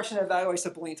 Any expression that evaluates the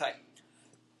Boolean type.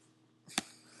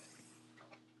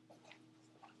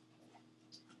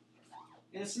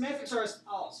 And the semantics are as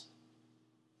follows.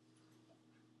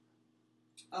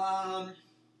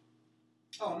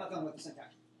 I'm not done with the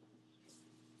syntax.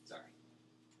 Sorry.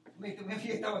 Let me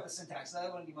get done with the syntax. I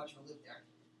don't want to be much of a loop there.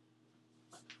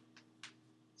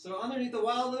 So underneath the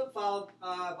while loop,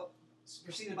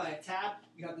 preceded by a tab,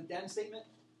 you have the then statement.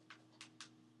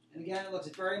 And again, it looks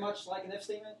very much like an if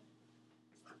statement.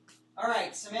 All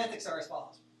right, semantics are as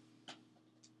follows.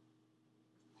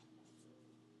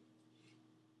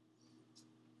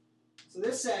 So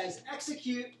this says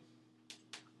execute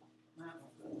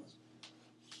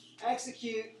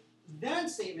then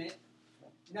statement,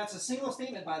 and that's a single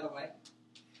statement, by the way.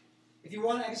 If you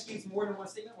want to execute more than one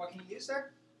statement, what can you use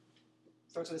there?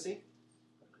 Starts with a C?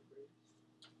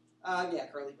 Yeah,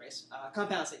 curly brace.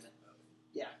 Compound statement.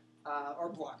 Yeah, or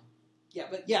block. Yeah,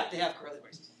 but yeah, they have curly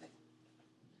braces.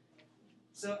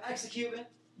 So execute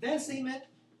then statement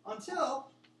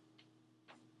until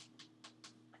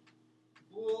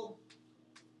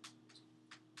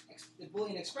the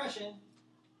Boolean expression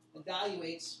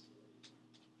evaluates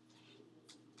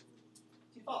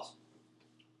to false.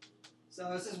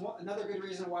 So this is another good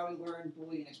reason why we learn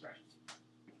Boolean expressions.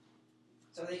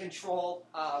 So they control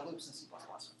loops in C++.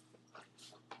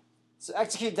 So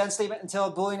execute then statement until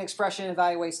a Boolean expression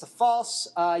evaluates to false.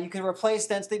 You can replace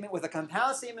then statement with a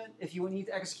compound statement if you need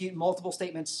to execute multiple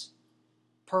statements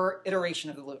per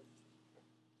iteration of the loop.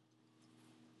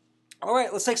 All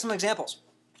right, let's take some examples.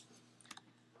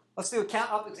 Let's do a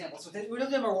count up example. So we're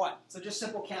doing number one. So just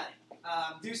simple counting.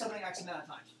 Do something X amount of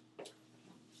times.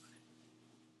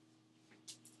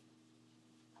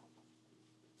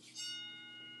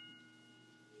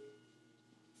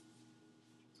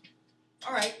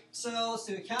 All right, so let's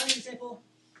do a counting example.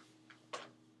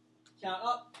 Count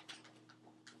up.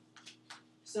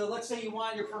 So let's say you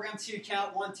want your program to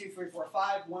count 1, 2, 3, 4,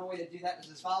 5. One way to do that is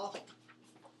as follows.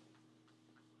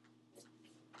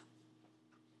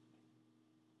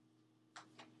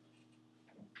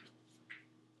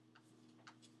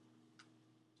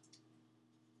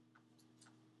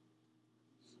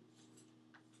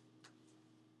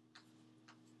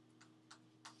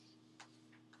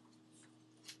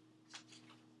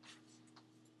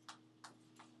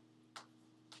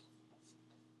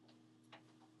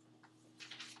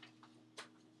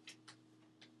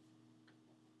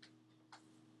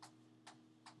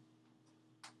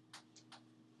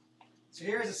 So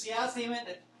here's a cout statement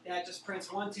that just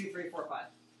prints 1, 2, 3, 4, 5.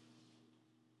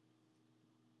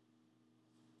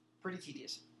 Pretty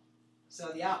tedious.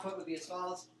 So the output would be as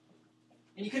follows.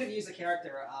 And you could have used a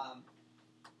character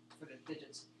for the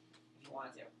digits if you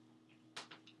wanted to.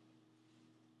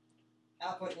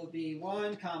 Output will be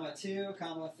 1, 2,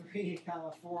 3,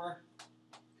 4,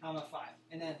 5,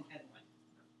 and then end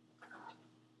 1.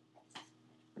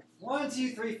 1, 2,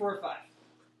 3, 4, 5.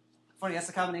 Funny, that's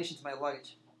the combination to my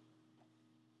luggage.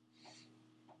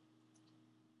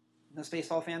 No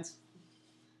Spaceball fans?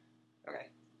 Okay.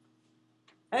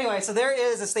 Anyway, so there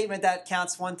is a statement that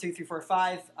counts 1, 2, 3, 4,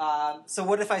 5. So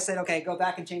what if I said, okay, go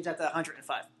back and change that to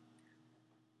 105?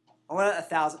 Or what about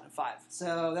 1005?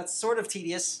 So that's sort of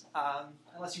tedious,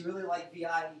 unless you really like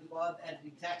VI and you love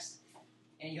editing text,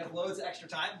 and you have loads of extra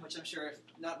time, which I'm sure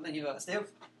not many of us do.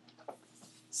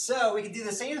 So we can do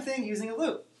the same thing using a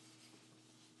loop.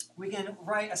 We can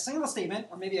write a single statement,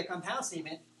 or maybe a compound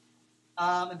statement,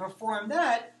 and perform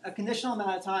that a conditional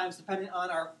amount of times depending on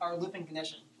our looping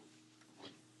condition.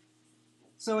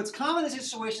 So it's common in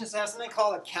situations to have something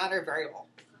called a counter variable.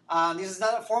 This is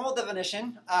not a formal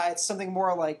definition. It's something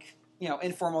more like,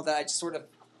 informal that I just sort of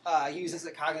use as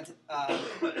a cognitive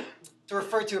to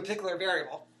refer to a particular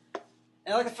variable.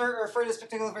 And I like to refer to this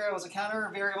particular variable as a counter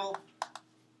variable.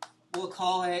 We'll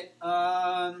call it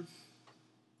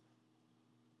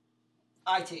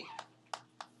IT.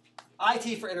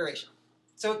 IT for iteration.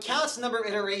 So it counts the number of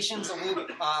iterations a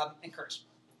loop incurs.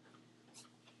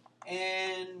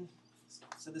 And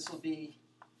so this will be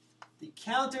the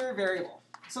counter variable.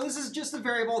 So this is just a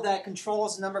variable that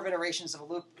controls the number of iterations of a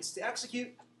loop is to execute.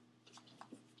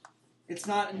 It's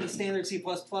not in the standard C++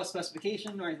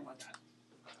 specification or anything like that.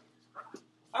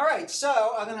 All right,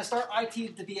 so I'm going to start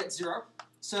IT to be at 0.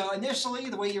 So initially,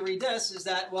 the way you read this is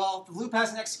that, well, the loop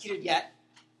hasn't executed yet,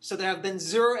 so there have been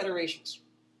 0 iterations.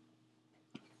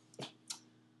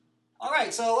 All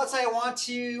right, so let's say I want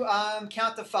to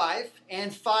count to 5,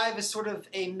 and 5 is sort of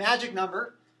a magic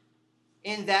number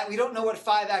in that we don't know what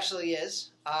 5 actually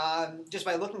is just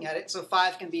by looking at it. So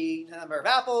 5 can be the number of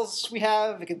apples we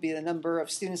have, it could be the number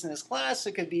of students in this class,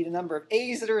 it could be the number of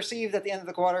A's that are received at the end of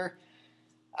the quarter,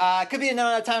 it could be the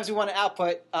number of times we want to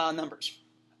output numbers.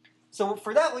 So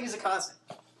for that, we'll use a constant.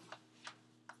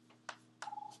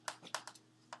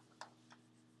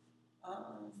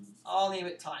 I'll name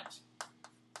it times.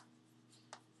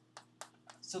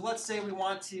 So let's say we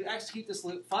want to execute this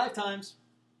loop 5 times.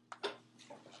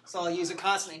 So I'll use a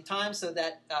constant named times so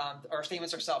that our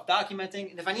statements are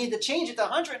self-documenting. And if I need to change it to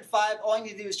 105, all I need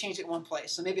to do is change it in one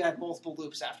place. So maybe I have multiple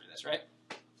loops after this, right?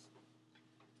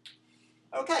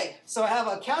 Okay, so I have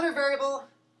a counter variable,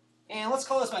 and let's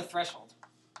call this my threshold.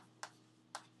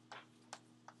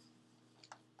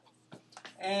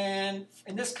 And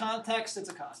in this context, it's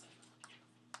a constant.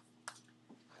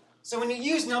 So when you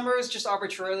use numbers just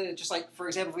arbitrarily, just like, for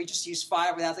example, if we just use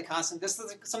 5 without the constant, this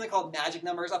is something called magic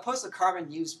numbers. I'll post a Carbon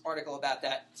News article about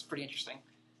that. It's pretty interesting.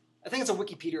 I think it's a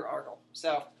Wikipedia article.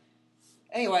 So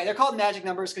anyway, they're called magic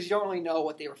numbers because you don't really know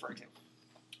what they refer to.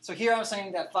 So here I'm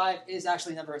saying that 5 is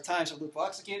actually the number of times the loop will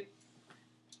execute.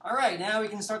 All right, now we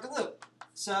can start the loop.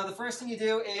 So the first thing you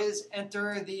do is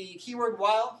enter the keyword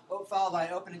while, followed by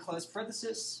an open and close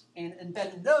parenthesis, and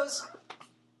embedded in those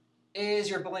is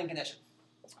your Boolean condition.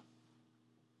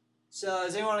 So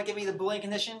does anyone want to give me the Boolean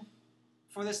condition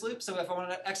for this loop? So if I want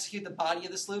to execute the body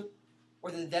of this loop,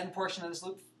 or the then portion of this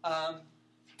loop,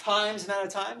 times the amount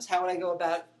of times, how would I go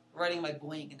about writing my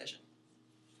Boolean condition?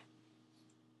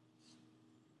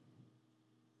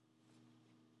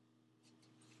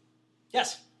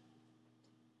 Yes?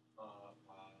 While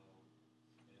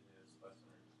it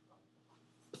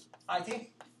is less than or equal to 5.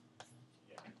 IT?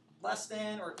 Yeah. Less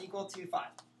than or equal to 5.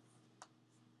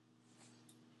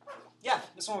 Yeah,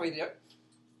 that's one way to do it.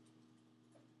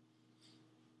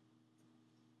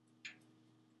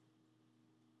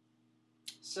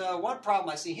 So one problem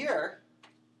I see here,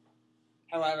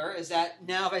 however, is that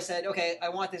now if I said, okay, I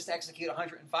want this to execute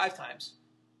 105 times,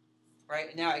 right?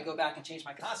 And now I go back and change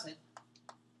my constant.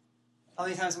 How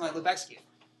many times will my loop execute?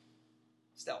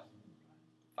 Still,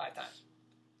 5 times.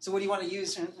 So what do you want to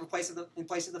use in place of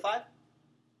the 5?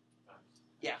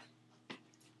 Yeah.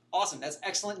 Awesome. That's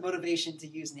excellent motivation to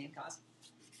use name constant.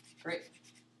 Great.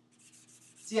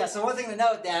 So yeah, so one thing to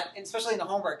note that, and especially in the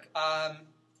homework, I'm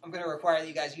going to require that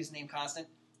you guys use name constant.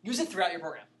 Use it throughout your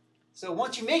program. So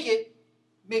once you make it,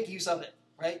 make use of it,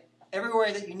 right?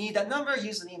 Everywhere that you need that number,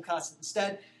 use the name constant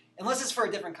instead, unless it's for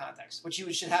a different context, which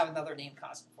you should have another name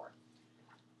constant for.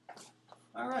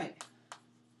 All right.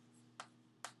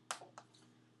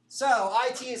 So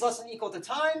IT is less than or equal to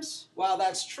times. While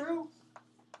that's true,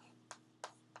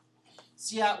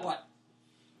 see out what?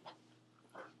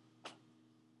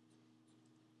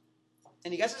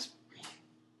 Any guesses?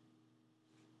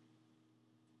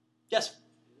 Yes?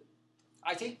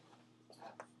 IT?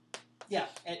 Yeah,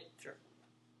 sure.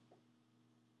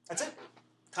 That's it.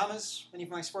 Commas, when you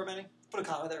find formatting, put a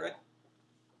comma there, right?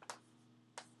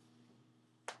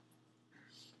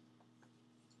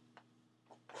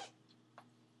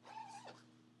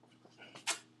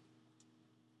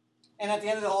 And at the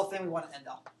end of the whole thing, we want an end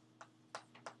all.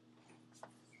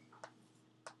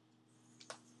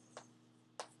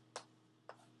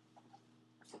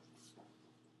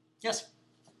 Yes?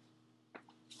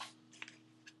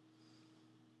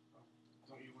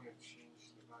 Don't you want to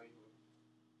change the value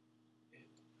of it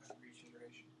after each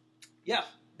iteration? Yeah,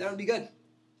 that would be good.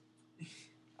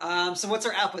 So what's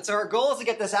our output? So our goal is to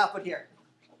get this output here.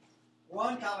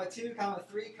 1, 2,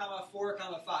 3, 4,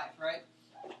 5, right?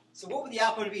 So what would the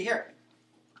output be here?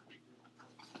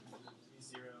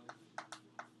 0.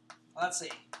 Let's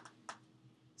see.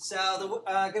 So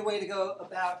the good way to go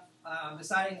about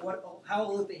deciding how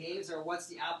a loop behaves or what's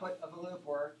the output of a loop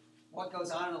or what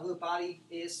goes on in a loop body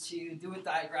is to do it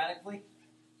diagrammatically.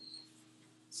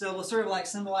 So we'll sort of like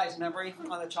symbolize memory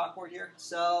on the chalkboard here.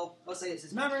 So let's say this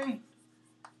is memory,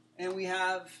 and we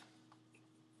have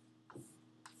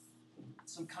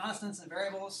some constants and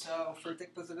variables. So for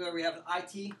particular, we have an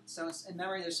IT. So in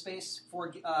memory, there's space for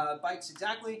bytes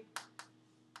exactly.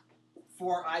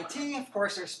 For IT, of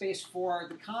course, there's space for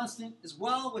the constant as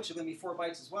well, which is going to be 4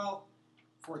 bytes as well.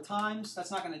 4 times,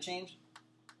 that's not going to change.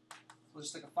 We'll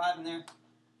just stick a 5 in there.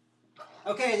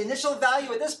 Okay, the initial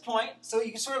value at this point, so you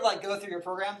can sort of like go through your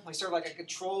program, like sort of like a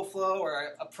control flow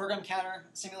or a program counter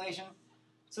simulation.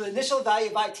 So the initial value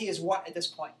of IT is what at this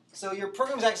point? So your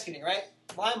program is executing, right?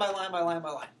 Line by line by line by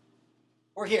line.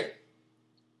 Or here,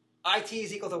 IT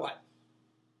is equal to what?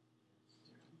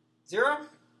 0?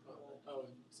 Oh,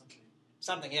 something.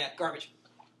 Something, yeah, garbage.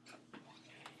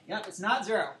 Yep, it's not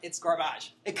 0, it's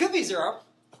garbage. It could be 0,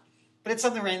 but it's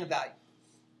something random value.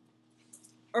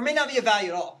 Or it may not be a value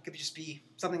at all. It could just be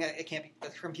something that the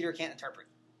computer can't interpret.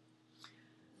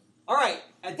 All right,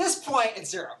 at this point, it's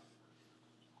 0.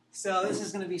 So this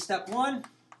is going to be step 1.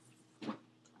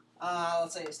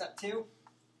 Let's say step 2.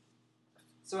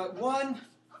 So at 1,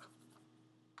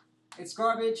 it's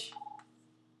garbage.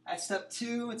 At step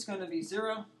 2, it's going to be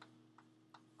 0.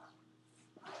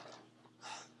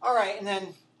 All right, and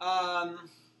then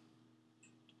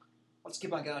let's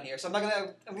keep on going here. So I'm going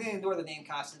to ignore the name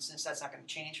constant since that's not going to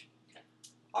change.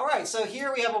 All right, so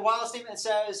here we have a while statement that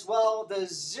says, well, the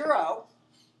 0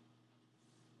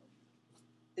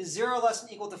 is 0 less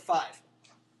than equal to 5.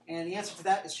 And the answer to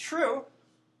that is true.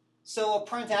 So we'll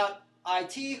print out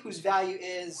IT, whose value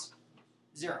is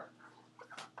 0.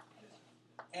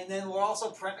 And then we'll also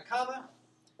print a comma.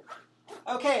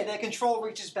 Okay, the control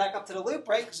reaches back up to the loop,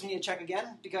 right? Because we need to check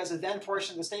again, because the then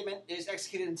portion of the statement is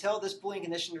executed until this Boolean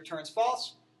condition returns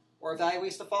false, or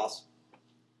evaluates the false.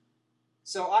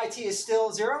 So IT is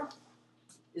still 0.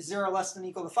 Is 0 less than or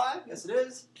equal to 5? Yes, it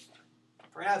is.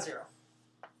 Print out 0.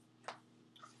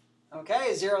 Okay,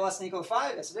 is 0 less than or equal to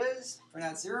 5? Yes, it is. Print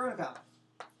out 0 and a comma.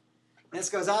 And this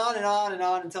goes on and on and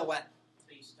on until when?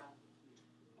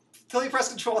 Until you press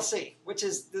Control-C, which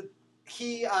is the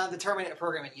key to terminate a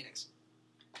program in Unix.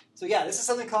 So yeah, this is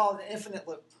something called an infinite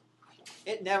loop.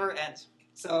 It never ends.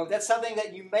 So that's something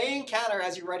that you may encounter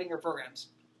as you're writing your programs,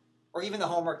 or even the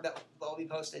homework that will be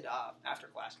posted after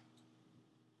class.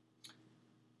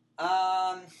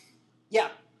 Yeah,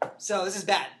 so this is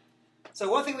bad.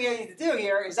 So one thing we need to do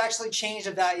here is actually change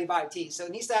the value of IT. So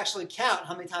it needs to actually count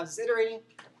how many times it's iterating.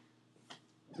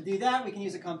 To do that, we can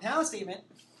use a compound statement.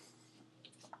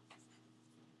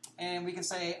 And we can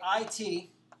say IT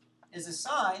is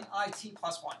assigned IT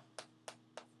plus 1.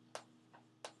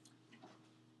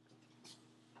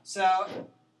 So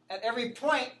at every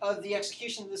point of the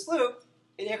execution of this loop,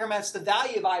 it increments the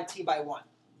value of IT by 1.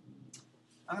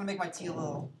 I'm going to make my T a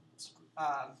little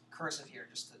cursive here,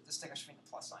 just to distinguish between the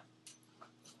plus sign.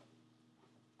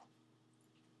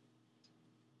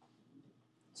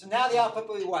 So now the output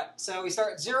will be what? So we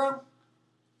start at 0.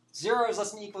 0 is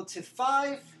less than or equal to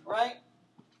 5, right?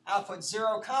 Output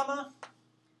 0, comma.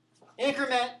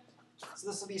 Increment. So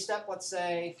this will be step, let's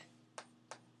say,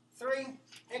 3.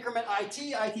 Increment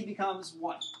IT becomes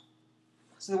 1.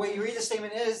 So the way you read the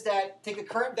statement is that take the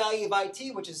current value of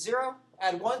IT, which is 0,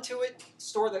 add 1 to it,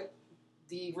 store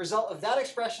the result of that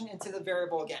expression into the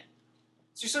variable again.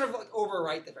 So you sort of like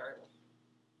overwrite the variable.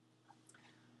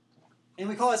 And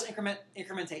we call this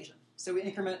incrementation. So we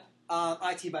increment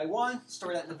IT by 1,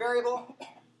 store that in the variable.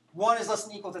 1 is less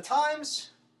than or equal to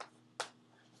times.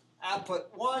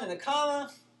 Output 1 and a comma.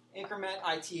 Increment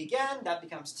IT again, that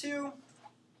becomes 2.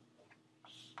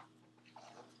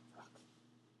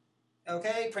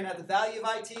 Okay, print out the value of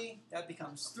IT, that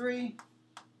becomes 3.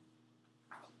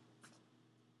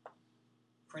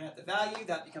 Print out the value,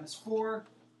 that becomes 4.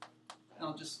 And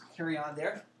I'll just carry on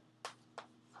there.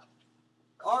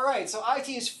 All right, so IT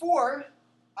is 4.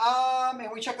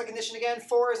 And we check the condition again.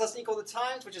 4 is less than or equal to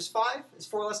times, which is 5. Is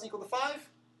 4 less than or equal to 5?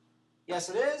 Yes,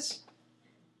 it is.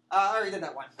 I already did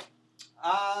that one.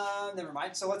 Never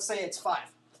mind. So let's say it's 5.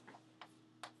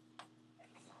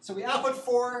 So we output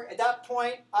 4. At that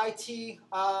point, IT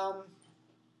at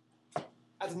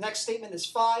the next statement is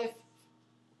 5.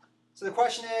 So the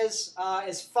question is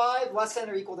 5 less than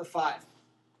or equal to 5?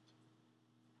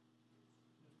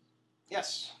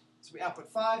 Yes. So we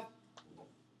output 5.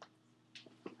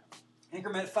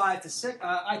 Increment 5 to 6,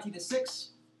 IT to 6.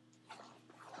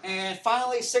 And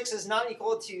finally, 6 is not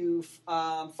equal to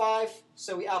 5,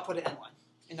 so we output an N1.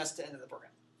 And that's the end of the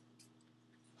program.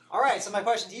 All right, so my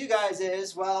question to you guys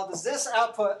is, well, does this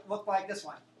output look like this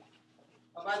one?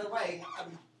 Oh, by the way,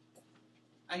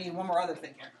 I need one more other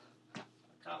thing here.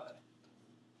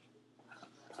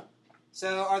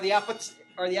 So are the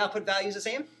output values the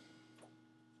same?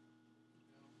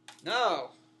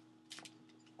 No.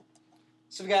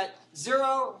 So we got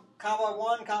 0, comma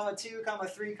 1, comma 2, comma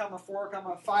 3, comma 4,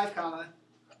 comma 5, comma.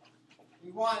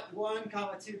 We want 1,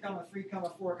 comma 2, comma 3,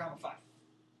 comma 4, comma 5.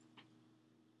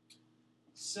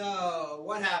 So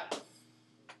what happened?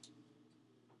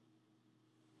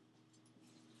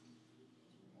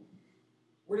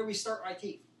 Where do we start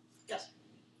IT? Yes?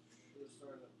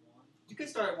 You could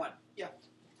start at 1. Yeah.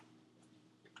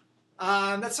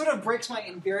 That sort of breaks my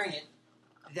invariant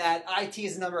that IT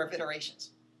is the number of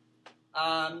iterations.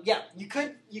 Yeah, you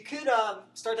could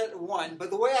start at 1,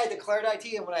 but the way I declared IT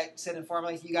and what I said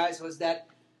informally to you guys was that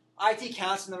IT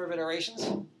counts the number of iterations.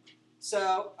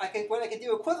 So what I could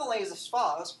do equivalently is as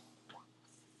follows,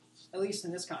 at least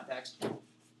in this context.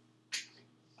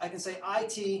 I can say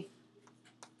IT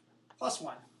plus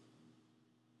 1.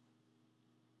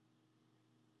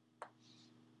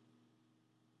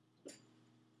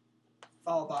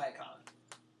 Followed by a comma.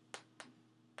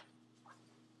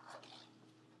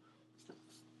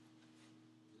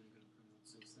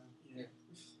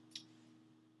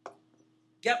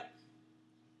 Yep.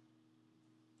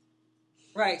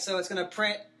 Right, so it's going to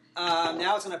print,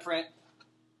 now it's going to print,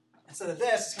 instead of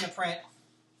this, it's going to print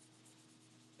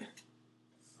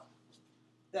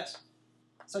this.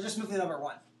 So just move the number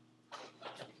 1.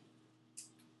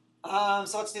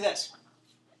 So let's do this.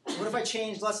 What if I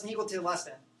change less than equal to less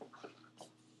than?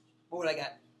 What would I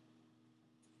get?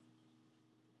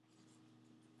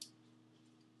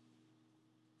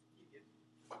 You get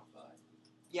 5.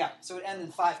 Yeah, so it would end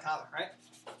in 5 comma, right?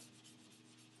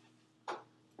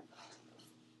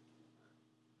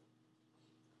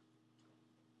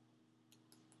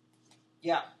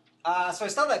 Yeah. So I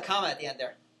still have that comma at the end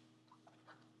there.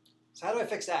 So how do I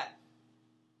fix that?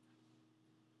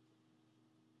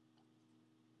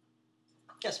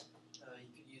 Yes? You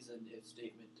could use an if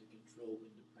statement to control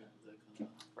when to print the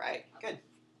comma. Right, good.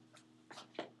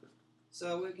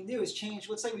 So what we can do is change,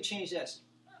 let's say we change this.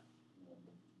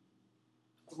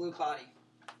 The loop body.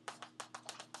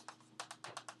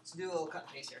 Let's do a little cut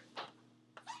and paste here.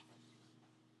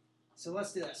 So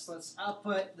let's do this. Let's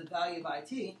output the value of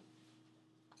IT.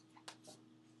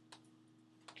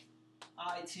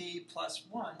 IT plus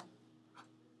 1.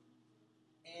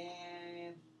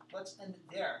 And let's end it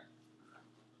there.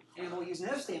 And we'll use an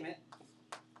if statement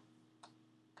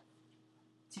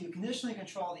to conditionally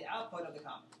control the output of the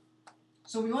comma.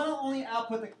 So we want to only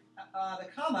output the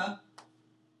comma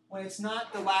when it's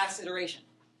not the last iteration.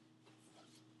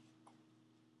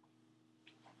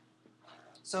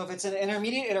 So if it's an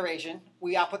intermediate iteration,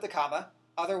 we output the comma.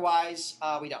 Otherwise,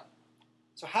 we don't.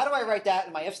 So how do I write that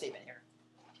in my if statement here?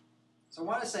 So I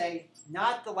want to say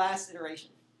not the last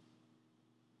iteration.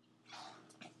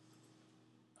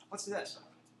 Let's do this.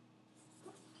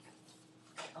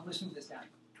 I'll just move this down.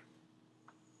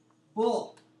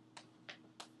 Bool.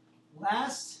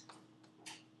 Last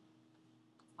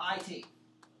IT.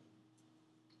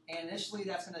 And initially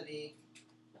that's going to be,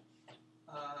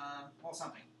 well,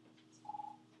 something.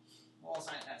 We'll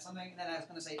assign that something. Then I was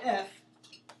going to say if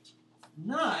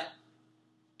not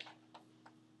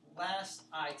last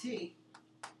IT,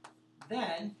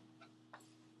 then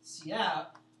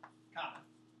cout, comma,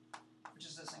 which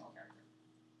is a single character.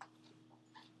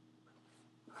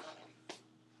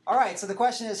 All right, so the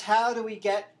question is, how do we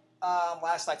get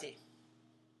last IT?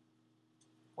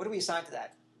 What do we assign to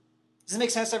that? Does it make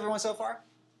sense to everyone so far?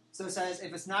 So it says,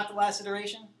 if it's not the last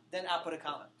iteration, then output a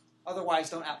comma. Otherwise,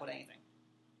 don't output anything.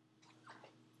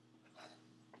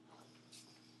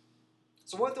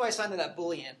 So what do I assign to that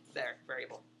Boolean there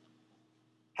variable?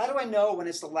 How do I know when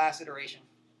it's the last iteration?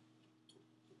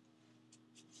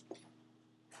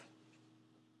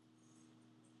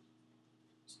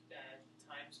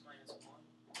 Times minus 1.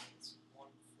 It's 1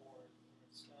 for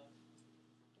stuff.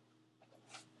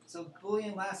 So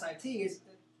Boolean last IT is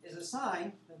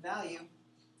assigned the value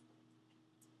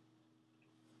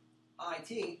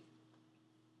IT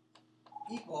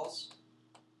equals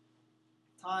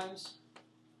times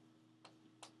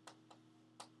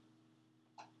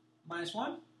minus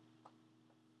 1.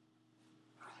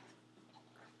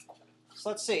 So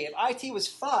let's see. If IT was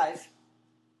 5,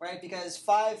 right? Because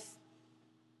 5,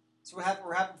 so we're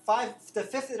having 5. The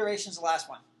fifth iteration is the last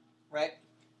one, right?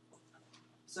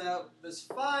 So does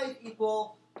 5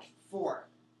 equal 4?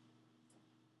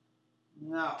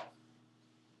 No.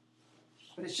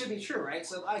 But it should be true, right?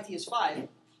 So if IT is 5,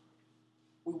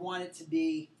 we want it to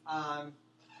be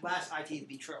last IT to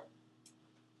be true.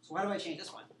 So why do I change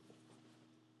this one?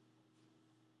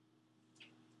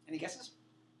 Any guesses?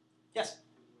 Yes?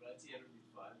 Would IT ever be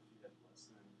 5 if you had less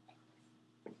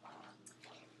than?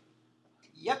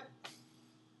 Yep.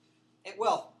 It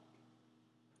will.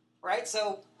 Right?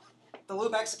 So the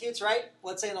loop executes, right?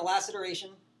 Let's say in the last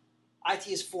iteration, IT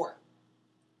is 4.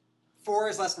 4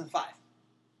 is less than 5.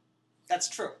 That's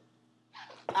true.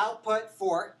 Output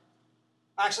 4.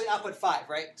 Actually, output 5,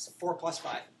 right? So 4 plus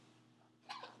 5.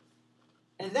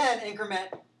 And then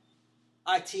increment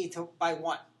IT by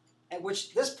 1, at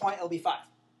which this point it'll be 5.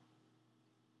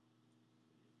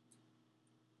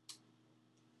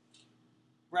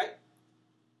 Right?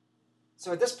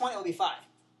 So at this point it'll be 5.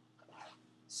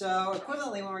 So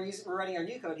equivalently, when we're running our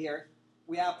new code here,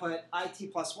 we output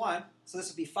IT plus 1. So this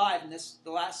would be 5 in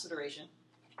the last iteration.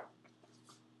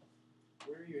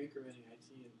 Where are you incrementing IT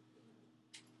in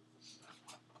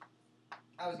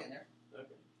I was getting there.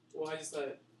 Okay. Well, I just thought,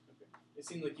 okay. It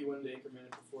seemed like you wanted to increment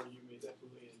it before you made that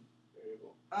Boolean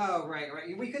variable. Oh, right.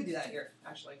 We could do that here,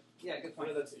 actually. Yeah, good I point.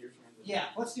 know that's what you're trying to do. Yeah,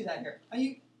 let's do that here.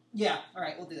 Yeah, all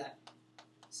right, we'll do that.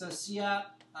 So cout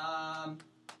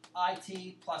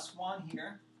IT plus 1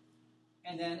 here,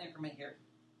 and then increment here.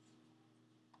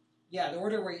 Yeah, the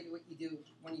order what you do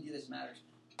when you do this matters.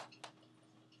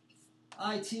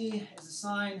 IT is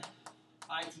assigned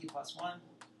IT plus 1.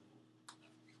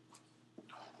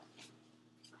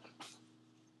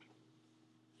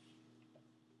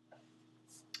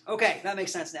 Okay, that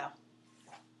makes sense now.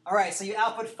 All right, so you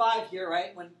output 5 here,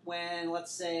 right? When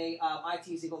let's say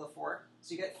IT is equal to 4,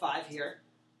 so you get 5 here.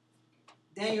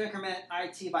 Then you increment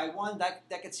IT by 1. That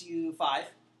gets you 5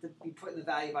 to be put in the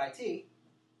value of IT.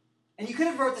 And you could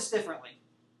have wrote this differently.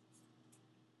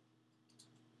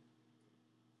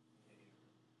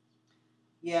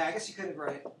 Yeah, I guess you could have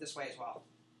wrote it this way as well.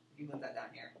 If you move that down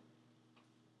here.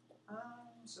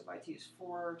 So if IT is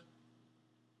 4.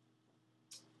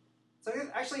 So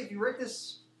actually, if you write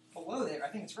this below there, I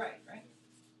think it's right?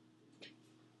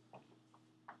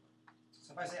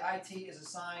 So if I say IT is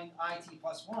assigned IT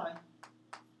plus 1,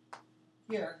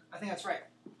 here, I think that's right.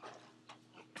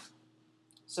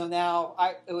 So now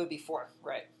it would be 4,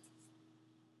 right?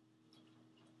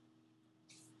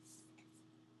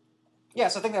 Yeah,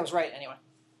 so I think that was right anyway.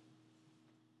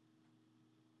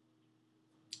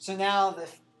 So now the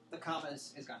comma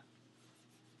is gone.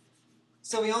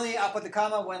 So we only output the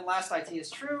comma when last IT is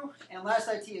true, and last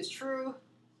IT is true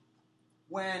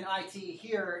when IT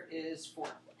here is 4.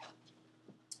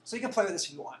 So you can play with this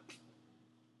if you want. Does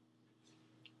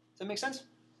that make sense?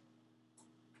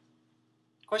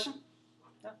 Question?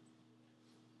 No?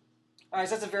 All right,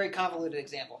 so that's a very convoluted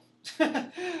example.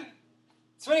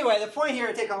 So anyway, the point here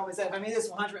to take home is that if I made this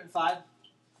 105,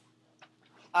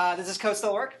 does this code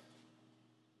still work?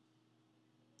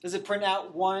 Does it print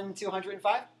out 1 to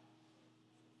 105?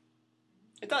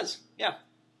 It does, yeah.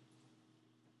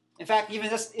 In fact, even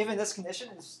this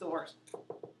condition still works.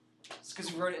 It's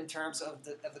because we wrote it in terms of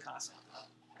the constant.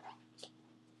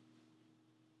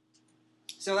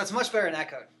 So that's much better in that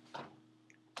code.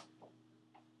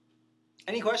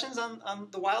 Any questions on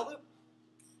the while loop?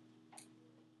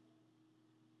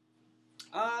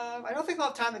 I don't think we'll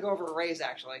have time to go over arrays,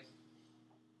 actually.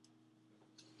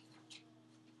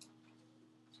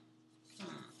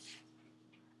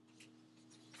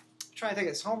 Trying to think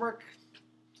of this homework.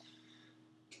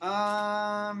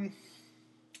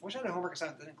 Which other homework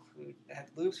assignment did include that had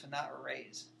loops but not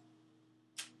arrays?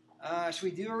 Should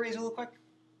we do arrays real quick?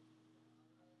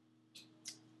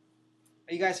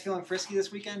 Are you guys feeling frisky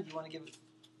this weekend? Do you want to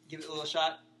give it a little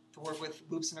shot to work with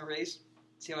loops and arrays?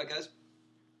 See how it goes?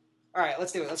 All right,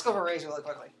 let's do it. Let's go over arrays really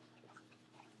quickly.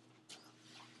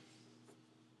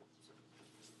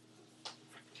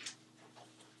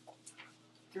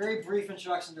 Very brief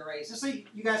introduction to arrays, just so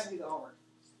you guys can do the homework.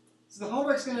 So the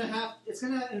homework's going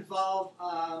to involve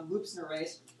loops and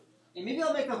arrays, and maybe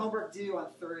I'll make the homework due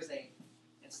on Thursday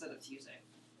instead of Tuesday.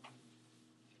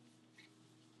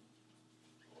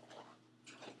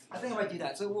 I think I might do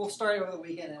that. So we'll start over the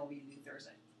weekend and we'll be due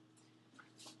Thursday.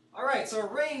 All right, so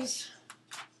arrays.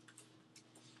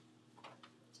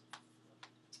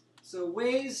 So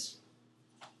ways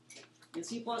in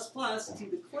C++ to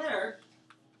declare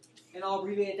and I'll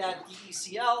abbreviate that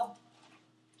DECL.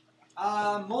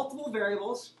 Multiple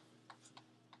variables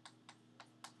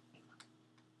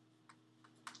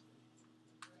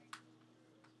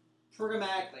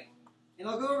programmatically. And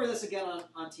I'll go over this again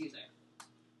on Tuesday.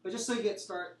 But just so you get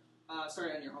started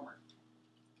on your homework.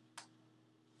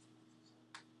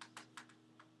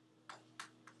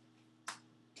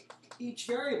 Each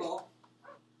variable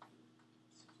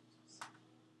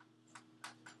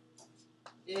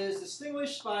is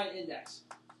distinguished by an index.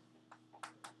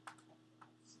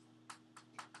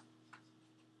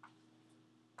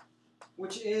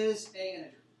 Which is an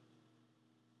integer.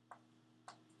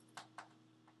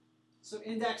 So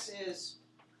index is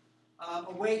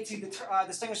a way to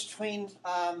distinguish between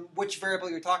which variable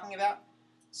you're talking about.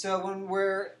 So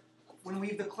when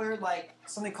we've declared like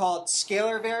something called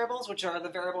scalar variables, which are the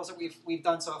variables that we've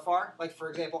done so far, like for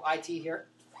example IT here.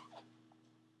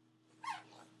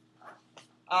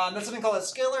 That's something called a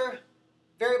scalar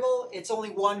variable. It's only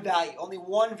one value, only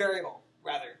one variable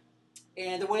rather.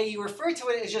 And the way you refer to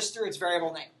it is just through its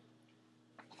variable name.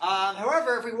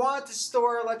 However, if we wanted to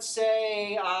store, let's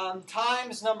say,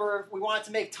 we wanted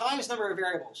to make times number of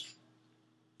variables,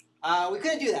 we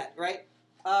couldn't do that, right?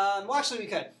 Well, actually, we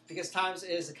could because times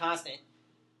is a constant.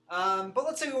 But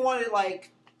let's say we wanted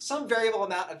like some variable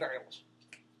amount of variables.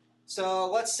 So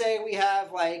let's say we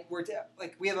have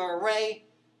we have an array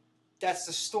that's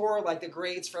to store like the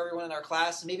grades for everyone in our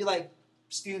class, and maybe like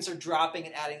students are dropping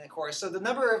and adding in the course. So the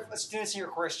number of students in your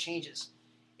course changes.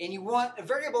 And you want a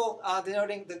variable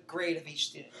denoting the grade of each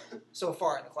student so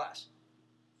far in the class.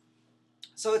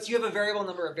 So you have a variable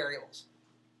number of variables.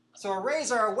 So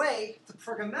arrays are a way to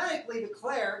programmatically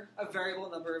declare a variable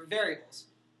number of variables.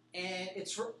 And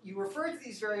you refer to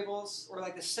these variables, or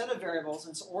like the set of variables,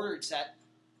 in an ordered set,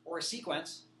 or a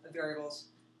sequence of variables,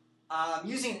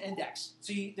 using an index.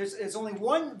 So there's only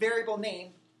one variable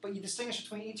name, but you distinguish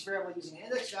between each variable using an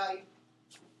index value.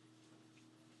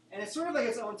 And it's sort of like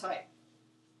its own type.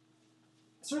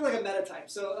 It's sort of like a meta type.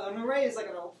 So an array is like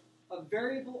a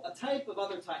variable, a type of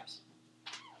other types.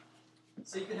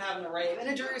 So you can have an array of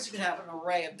integers, you can have an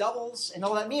array of doubles, and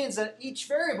all that means that each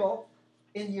variable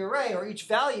in the array, or each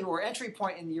value or entry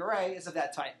point in the array is of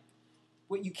that type.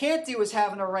 What you can't do is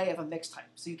have an array of a mixed type.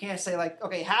 So you can't say like,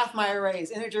 okay, half my array is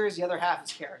integers, the other half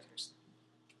is characters.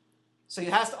 So it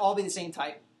has to all be the same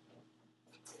type.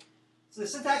 So the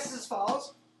syntax is as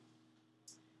follows.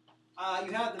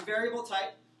 You have the variable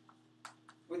type,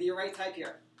 with the array type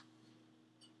here.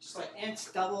 Just like int,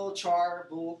 double, char,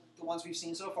 bool, the ones we've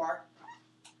seen so far.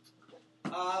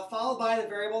 Followed by the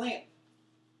variable name.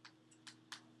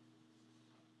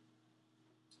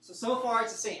 So far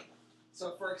it's the same.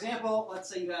 So for example, let's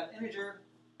say you have integer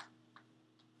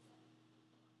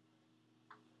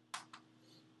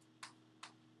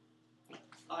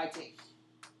IT.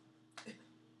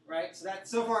 Right? So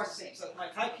so far it's the same. So my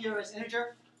type here is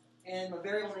integer, and my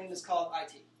variable name is called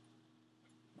IT.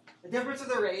 The difference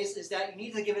with arrays is that you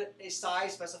need to give it a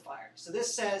size specifier. So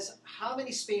this says how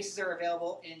many spaces are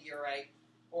available in the array,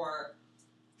 or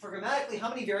programmatically how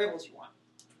many variables you want.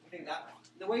 I think that way.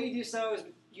 The way you do so is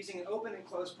using an open and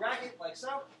closed bracket, like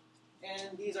so.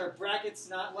 And these are brackets,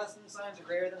 not less than signs or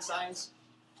greater than signs.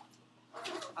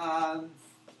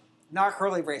 Not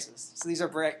curly braces. So these are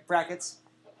brackets.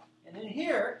 And then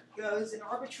here goes an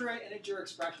arbitrary integer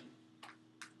expression.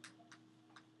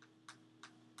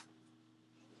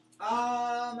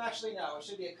 Actually, no. It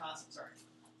should be a constant. Sorry.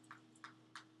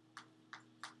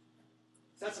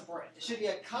 So that's important. It should be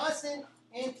a constant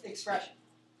int expression.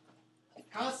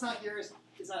 Constant here is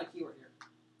not a keyword here.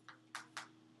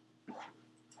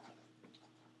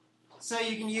 So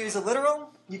you can use a literal,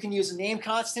 you can use a name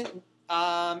constant,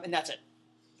 and that's it.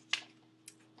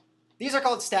 These are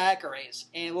called static arrays,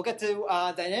 and we'll get to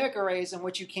dynamic arrays in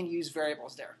which you can use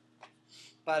variables there.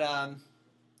 But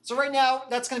so right now,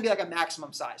 that's going to be like a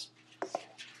maximum size.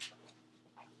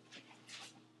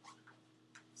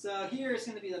 So here is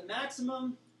going to be the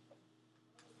maximum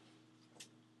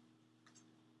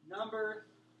number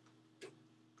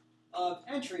of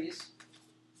entries.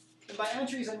 And by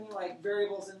entries, I mean like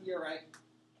variables in the array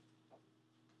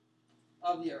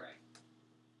of the array.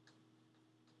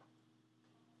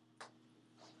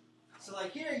 So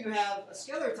like here you have a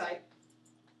scalar type,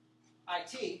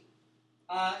 IT.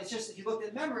 It's just, if you looked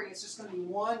at memory, it's just going to be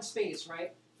one space,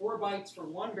 right? 4 bytes for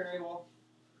one variable.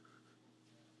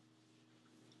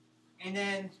 And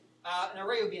then an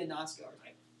array would be a non-scalar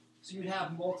type. So you'd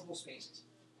have multiple spaces,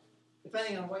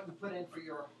 depending on what you put in for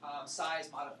your size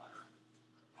modifier.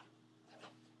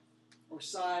 Or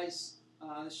size,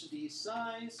 this should be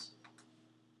size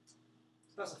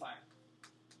specifier.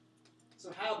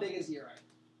 So how big is the array?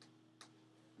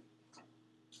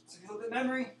 flip it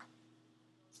memory,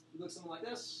 you look something like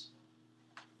this.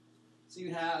 So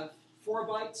you have 4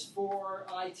 bytes for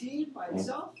IT by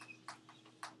itself,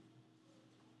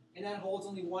 and that holds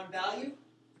only one value.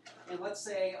 And let's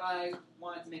say I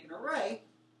wanted to make an array,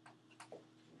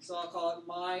 so I'll call it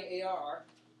my ARR.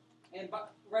 And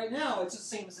right now, it's the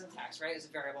same syntax, right, as a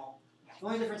variable. The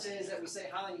only difference is that we say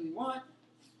how many we want,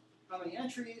 how many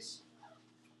entries,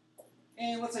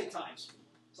 and let's say times.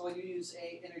 So I'll use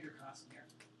a integer constant here.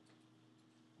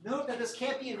 Note that this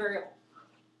can't be a variable.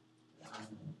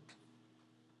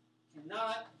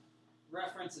 Cannot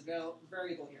reference a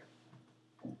variable here.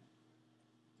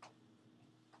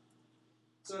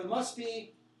 So it must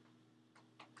be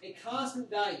a constant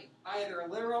value, either a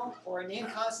literal or a name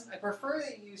constant. I prefer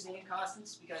that you use name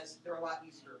constants because they're a lot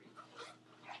easier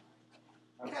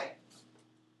to read. Okay.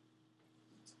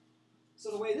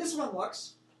 So the way this one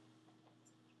looks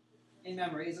in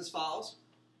memory is as follows.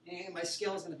 And my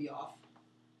scale is going to be off.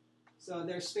 So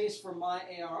there's space for my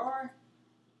ARR.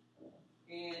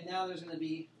 And now there's going to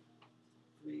be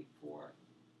 3, 4.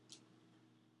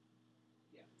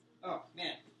 Yeah. Oh,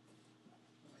 man.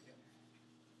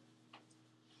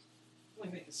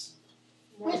 Let me make this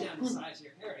more down to size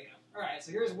here. There we go. All right,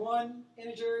 so here's one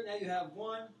integer. Now you have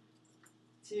 1,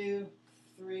 2,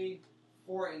 3,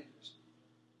 4 integers.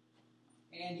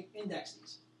 And you index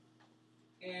these.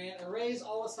 And arrays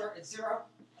always start at 0.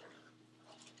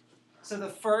 So the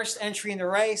first entry in the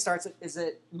array is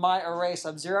at my array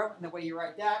sub 0. And the way you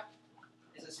write that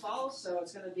is as follows. So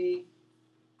it's going to be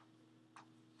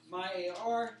my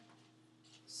AR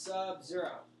sub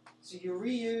 0. So you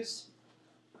reuse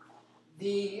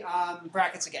the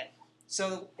brackets again.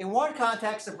 So in one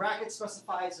context, the bracket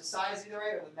specifies the size of the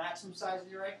array, or the maximum size of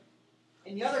the array.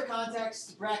 In the other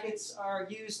context, the brackets are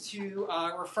used to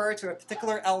refer to a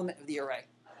particular element of the array.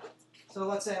 So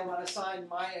let's say I want to assign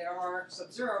my AR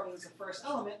sub 0 means the first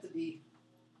element to be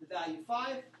the value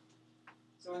 5.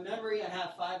 So in memory, I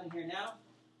have 5 in here now.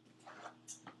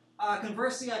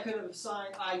 Conversely, I could have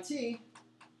assigned IT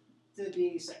to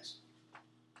be 6.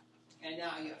 And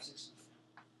now you have 6.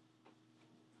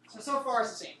 So far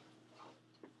it's the same.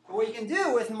 But what you can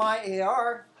do with my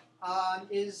AR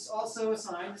is also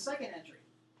assign the second entry.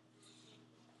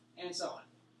 And so on.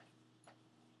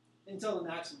 Until the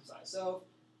maximum size. So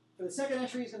for the second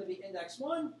entry, it's going to be index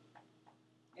 1.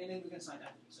 And then we can assign that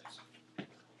to be 6.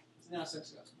 So now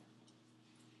 6 goes.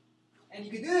 And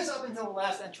you can do this up until the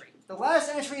last entry. The last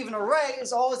entry of an array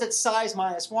is always at size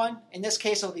minus 1. In this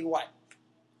case, it'll be what?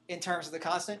 In terms of the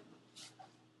constant?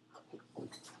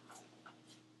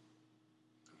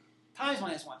 Times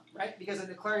minus 1, right? Because I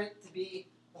declared it to be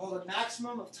hold a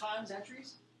maximum of times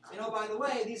entries. And oh, by the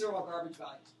way, these are all garbage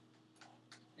values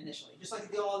initially. Just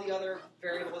like all the other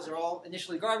variables are all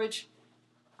initially garbage.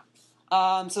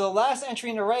 So the last entry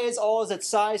in the array is always at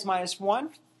size minus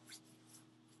 1.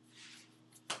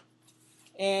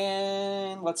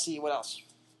 And let's see, what else?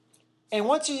 And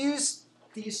once you use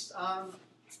these,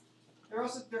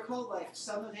 they're called like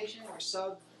subnotation or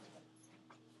subnotation.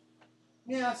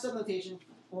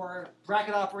 Or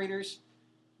bracket operators.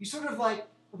 You sort of like,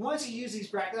 once you use these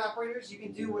bracket operators, you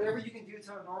can do whatever you can do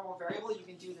to a normal variable, you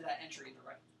can do to that entry in the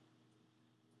array.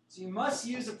 So you must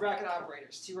use the bracket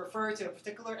operators to refer to a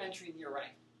particular entry in the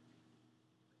array.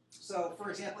 So, for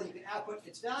example, you can output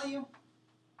its value.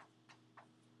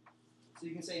 So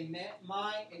you can say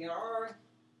my ARR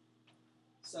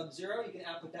sub 0. You can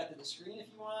output that to the screen if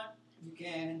you want. You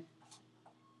can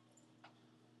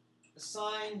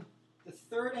assign the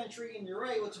third entry in the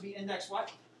array, which will be index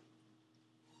what?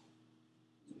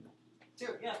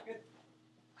 2, yeah, good.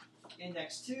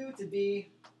 Index 2 to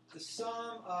be the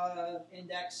sum of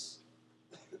index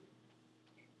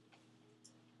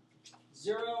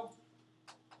 0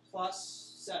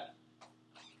 plus 7.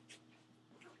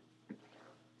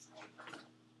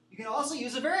 You can also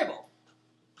use a variable.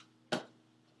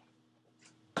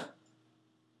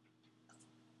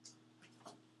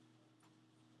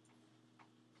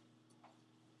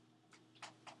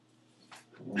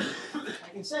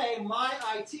 I can say my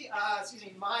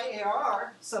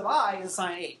ARR sub I is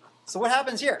assigned 8. So what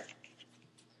happens here?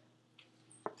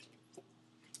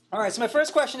 All right, so my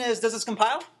first question is, does this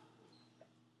compile?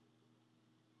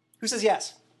 Who says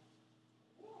yes?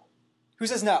 Who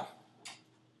says no?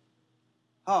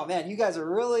 Oh man, you guys are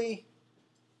really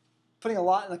putting a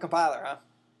lot in the compiler, huh?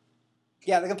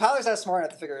 Yeah, the compiler's not smart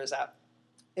enough to figure this out.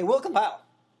 It will compile.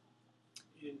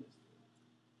 You didn't.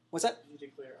 What's that? Did you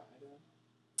declare I though?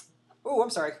 Oh, I'm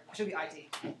sorry. It should be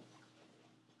IT.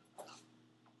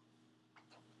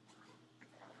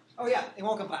 Oh yeah, it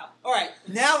won't compile. All right,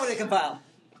 now will it compile?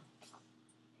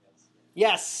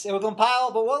 Yes, it will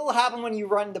compile, but what will happen when you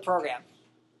run the program?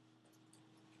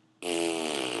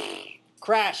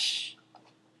 Crash.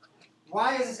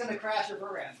 Why is this going to crash your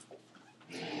program?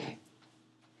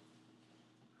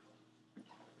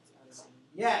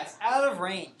 Yeah, it's out of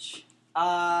range.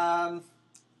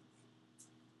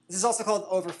 This is also called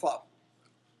overflow.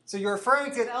 So you're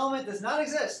referring to an element that does not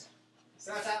exist.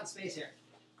 So that's out in space here.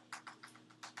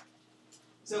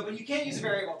 So, but you can't use a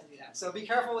variable to do that. So be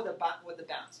careful with the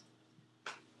bounds.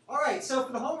 All right. So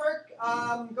for the homework,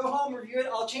 go home, review it.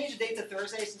 I'll change the date to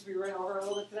Thursday since we ran over a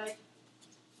little bit today.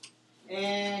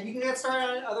 And you can get started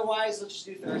on it. Otherwise, let's just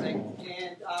do Thursday.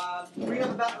 And read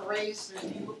up about arrays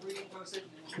and you post it.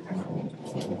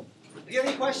 If you have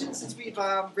any questions, since we've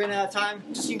ran out of time,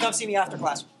 just you can come see me after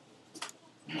class.